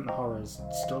 So I think the horror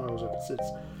still holds up.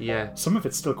 Some of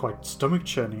it's still quite stomach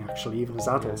churning actually, even as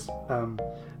adults.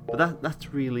 But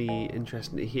that's really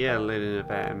interesting to hear, learning of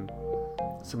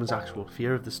someone's actual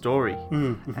fear of the story.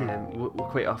 We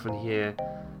quite often hear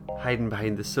hiding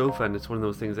behind the sofa, and it's one of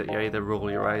those things that you either roll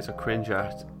your eyes or cringe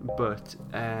at. But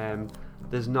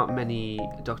there's not many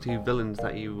Doctor Who villains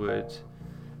that you would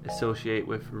associate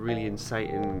with really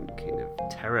inciting kind of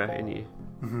terror in you.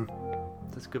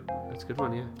 That's good. That's a good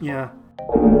one. Yeah.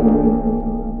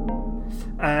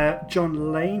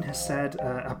 John Lane has said,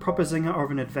 a proper zinger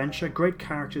of an adventure, great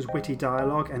characters, witty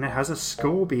dialogue, and it has a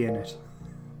Scorby in it.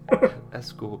 A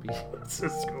Scorby. It's a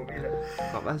Scorby in it.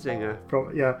 Proper zinger.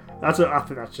 Yeah, I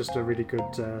think that's just a really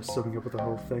good summing up of the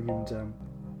whole thing, and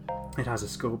it has a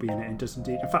Scorby in it, and does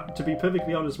indeed. In fact, to be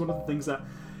perfectly honest, one of the things that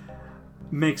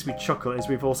makes me chuckle is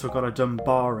we've also got a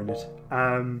Dunbar in it,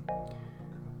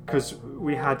 because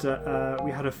we had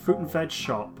a fruit and veg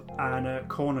shop and a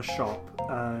corner shop.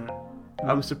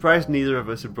 I'm surprised neither of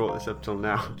us have brought this up till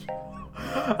now.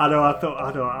 I know.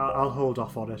 I'll hold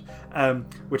off on it.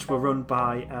 Which were run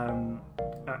by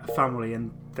a family,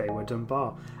 and they were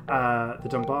Dunbar, the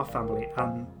Dunbar family.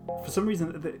 And for some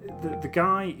reason, the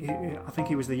guy, I think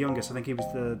he was the youngest. I think he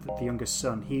was the youngest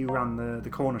son. He ran the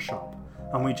corner shop,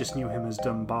 and we just knew him as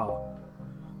Dunbar.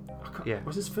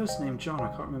 Was his first name John? I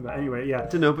can't remember. Anyway, yeah. I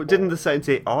don't know, but didn't the sign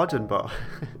say Dunbar?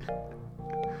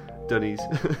 Dunnies.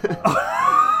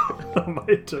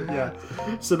 Yeah.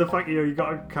 So the fact you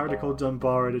got a character called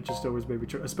Dunbar, and it just always made me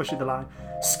true, especially the line,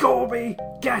 "Scorby,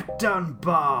 get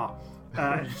Dunbar."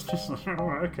 It's just like,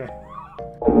 okay.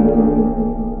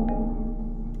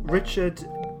 Richard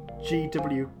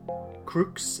G.W.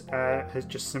 Crooks has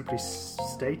just simply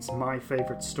states, my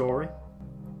favourite story.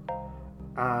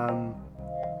 And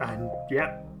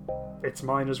yeah, it's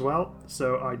mine as well,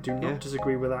 so I do not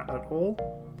disagree with that at all.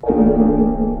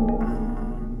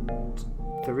 And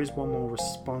there is one more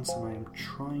response, and I am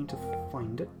trying to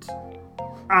find it.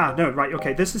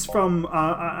 Okay, this is from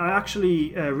I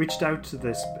actually reached out to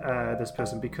this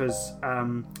person because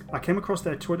I came across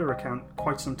their Twitter account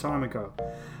quite some time ago,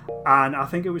 and I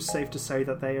think it was safe to say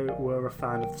that they were a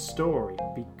fan of the story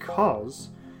because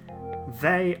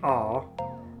they are,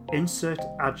 insert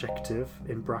adjective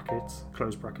in brackets,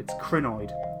 close brackets,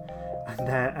 crinoid, and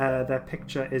their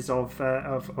picture is of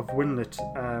Winlet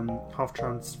half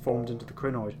transformed into the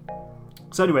crinoid.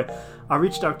 So anyway, I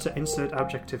reached out to Insert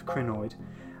Adjective Crinoid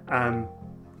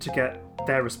to get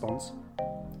their response.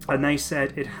 And they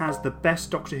said it has the best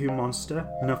Doctor Who monster,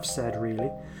 enough said really,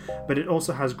 but it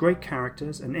also has great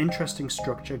characters, an interesting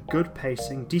structure, good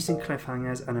pacing, decent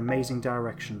cliffhangers and amazing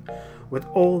direction. With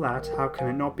all that, how can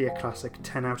it not be a classic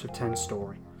 10 out of 10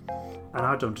 story? And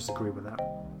I don't disagree with that.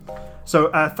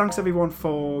 So thanks everyone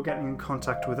for getting in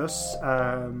contact with us.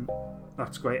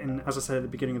 That's great. And as I said at the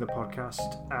beginning of the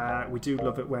podcast, we do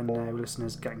love it when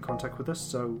listeners get in contact with us.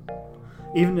 So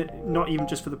not even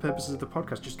just for the purposes of the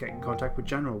podcast, just get in contact with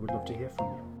general. We'd love to hear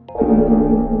from you.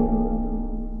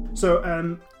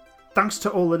 So thanks to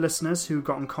all the listeners who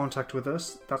got in contact with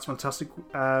us. That's fantastic.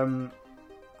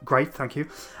 Great, thank you.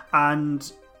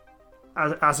 And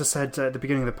as I said at the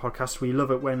beginning of the podcast, we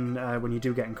love it when you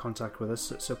do get in contact with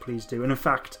us, so please do. And in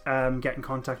fact, get in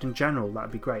contact in general,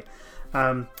 that'd be great.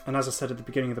 And as I said at the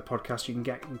beginning of the podcast, you can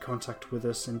get in contact with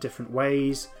us in different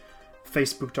ways.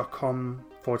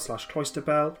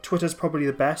 Facebook.com/CloisterBell. Twitter's probably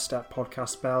the best at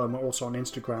PodcastBell, and we're also on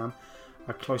Instagram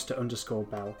at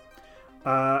Cloister_Bell.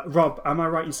 Rob, am I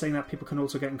right in saying that people can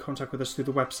also get in contact with us through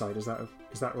the website? Is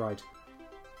that right?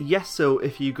 Yes, so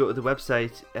if you go to the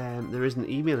website, there is an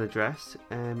email address.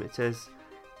 It says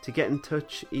to get in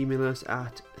touch, email us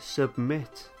at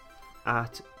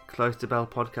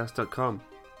submit@cloisterbellpodcast.com.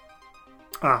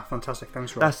 Ah, fantastic.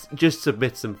 Thanks, Rob. That's just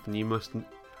submit something. I'm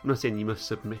not saying you must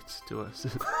submit to us.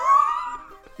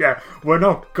 Yeah, we're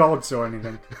not gods or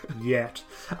anything yet.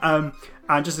 And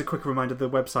just a quick reminder, the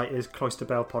website is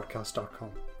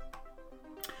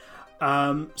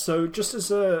cloisterbellpodcast.com. So just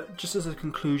as a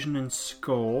conclusion and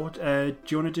score, do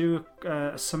you want to do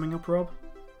a summing up, Rob,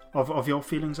 of your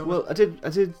feelings on it? Well, I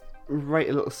did write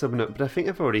a little summing up, but I think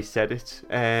I've already said it.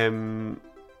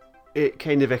 It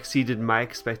kind of exceeded my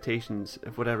expectations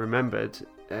of what I remembered.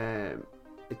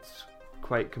 It's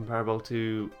quite comparable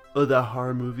to other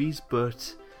horror movies,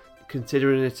 but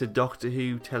considering it's a Doctor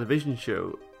Who television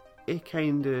show, it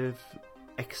kind of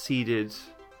exceeded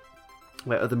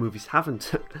where other movies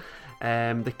haven't.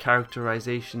 The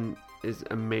characterization is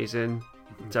amazing,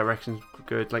 direction's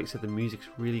good, like I said, the music's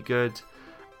really good.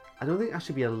 I don't think I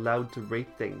should be allowed to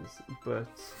rate things, but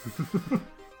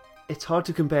it's hard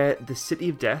to compare The City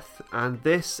of Death and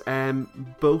this.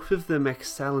 Both of them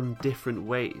excel in different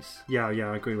ways. Yeah,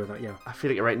 I agree with that, yeah. I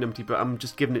feel like a right numpty, but I'm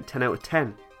just giving it 10 out of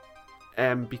 10.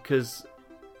 Because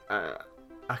I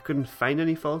couldn't find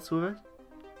any faults with it.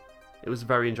 It was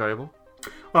very enjoyable.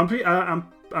 Well,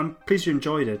 I'm pleased you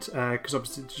enjoyed it, because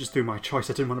obviously just through my choice,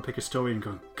 I didn't want to pick a story and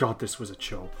go, God, this was a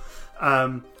chore.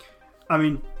 I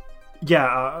mean,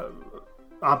 yeah,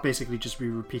 I'll basically just be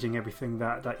repeating everything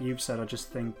that you've said. I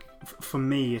just think, for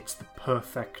me, it's the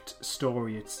perfect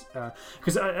story. It's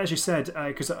because, as you said,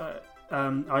 I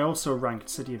also ranked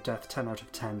City of Death 10 out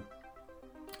of 10.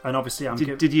 And obviously,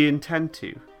 did you intend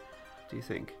to? Do you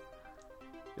think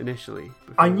initially?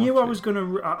 I knew I was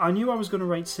gonna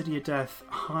rate City of Death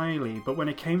highly, but when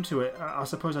it came to it, I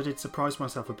suppose I did surprise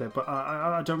myself a bit. But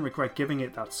I don't regret giving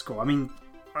it that score. I mean,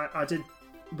 I did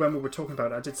when we were talking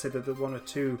about it. I did say that there were one or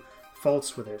two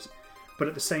faults with it, but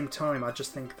at the same time, I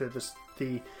just think that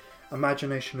the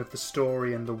imagination of the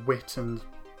story and the wit and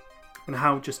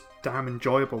how just damn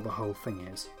enjoyable the whole thing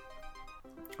is.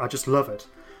 I just love it.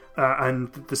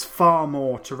 And there's far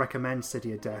more to recommend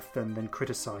City of Death than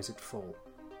criticise it for.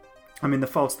 I mean, the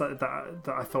faults that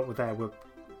I thought were there were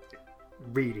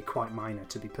really quite minor,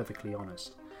 to be perfectly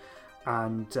honest.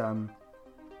 And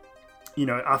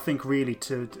I think really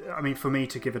for me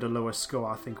to give it a lower score,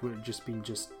 I think would have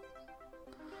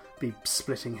be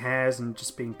splitting hairs and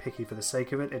just being picky for the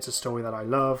sake of it. It's a story that I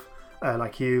love,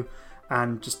 like you,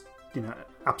 and just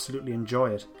absolutely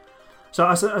enjoy it. So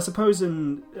I suppose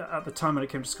at the time when it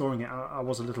came to scoring it, I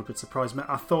was a little bit surprised.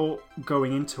 I thought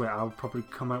going into it I would probably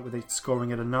come out with it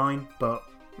scoring at a 9, but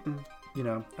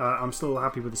I'm still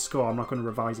happy with the score. I'm not going to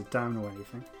revise it down or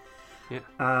anything. Yeah.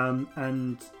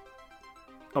 And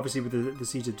obviously with the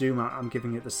Seeds of Doom, I'm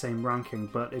giving it the same ranking,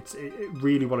 but it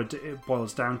really what it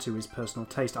boils down to is personal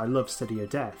taste. I love City of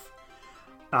Death,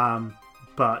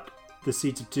 but the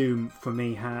Seeds of Doom for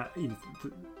me,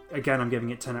 again, I'm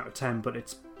giving it 10 out of 10, but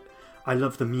I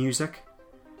love the music.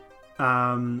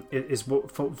 It is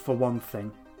for one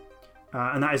thing,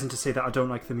 and that isn't to say that I don't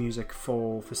like the music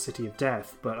for City of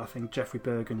Death, but I think Jeffrey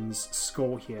Bergen's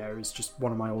score here is just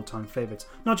one of my all-time favourites.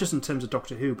 Not just in terms of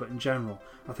Doctor Who, but in general.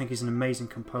 I think he's an amazing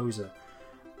composer,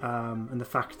 and the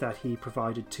fact that he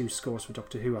provided 2 scores for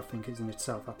Doctor Who, I think, is in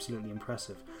itself absolutely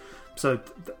impressive. So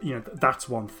that's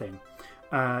one thing.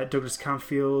 Douglas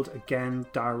Camfield again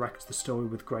directs the story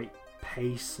with great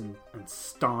pace and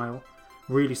style,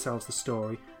 really sells the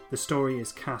story. The story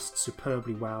is cast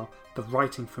superbly well. The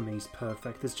writing for me is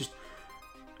perfect.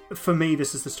 For me,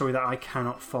 this is the story that I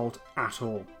cannot fault at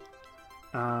all.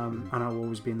 And I'll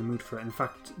always be in the mood for it. In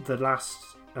fact,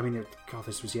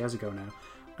 this was years ago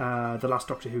now. The last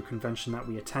Doctor Who convention that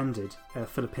we attended,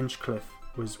 Philip Hinchcliffe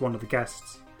was one of the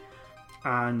guests,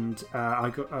 and I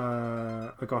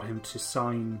got him to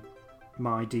sign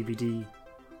my DVD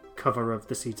cover of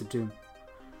The Seeds of Doom.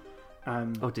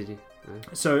 Did you?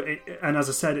 So, and as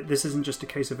I said, this isn't just a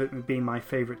case of it being my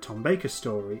favourite Tom Baker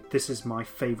story. This is my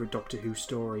favourite Doctor Who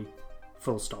story.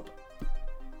 Full stop.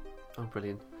 Oh,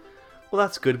 brilliant. Well,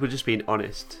 that's good. We're just being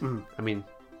honest. Mm. I mean,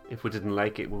 if we didn't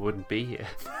like it, we wouldn't be here.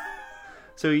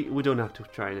 So we don't have to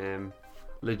try and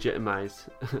legitimise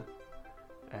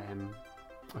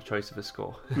our choice of a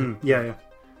score. Yeah.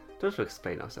 Don't have to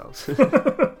explain ourselves.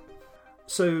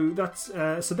 So that's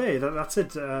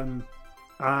it.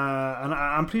 And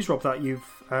I'm pleased, Rob, that you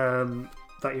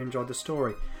enjoyed the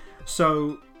story.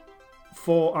 So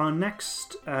for our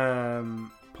next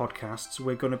podcasts,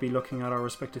 we're going to be looking at our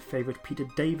respective favourite Peter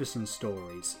Davison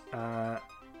stories. And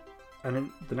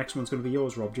then the next one's going to be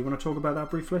yours, Rob. Do you want to talk about that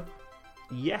briefly?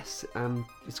 Yes,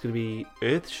 it's going to be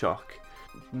Earthshock.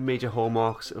 Major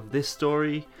hallmarks of this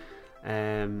story.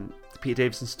 The Peter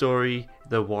Davison story,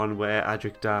 the one where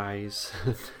Adric dies.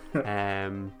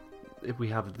 We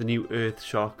have the new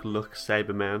Earthshock look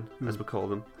Cybermen, as we call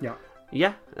them.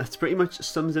 Yeah, that's pretty much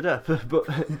sums it up.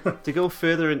 But to go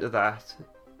further into that,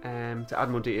 to add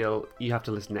more detail, you have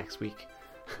to listen next week.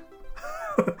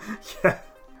 Yeah.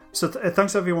 So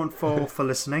thanks everyone for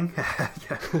listening.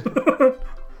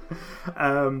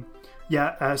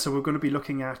 So we're going to be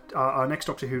looking at our next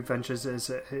Doctor Who adventures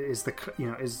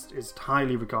is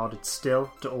highly regarded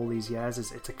still to all these years.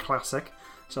 It's a classic.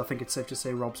 So I think it's safe to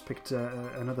say Rob's picked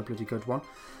another bloody good one.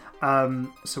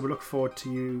 So we look forward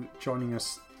to you joining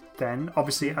us then.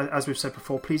 Obviously, as we've said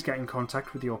before, please get in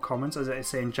contact with your comments, as I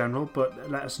say in general, but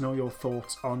let us know your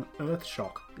thoughts on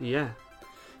Earthshock. Yeah.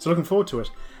 So looking forward to it.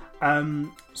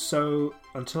 So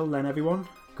until then, everyone,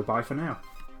 goodbye for now.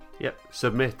 Yep,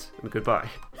 submit and goodbye.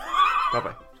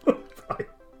 Bye-bye. Bye.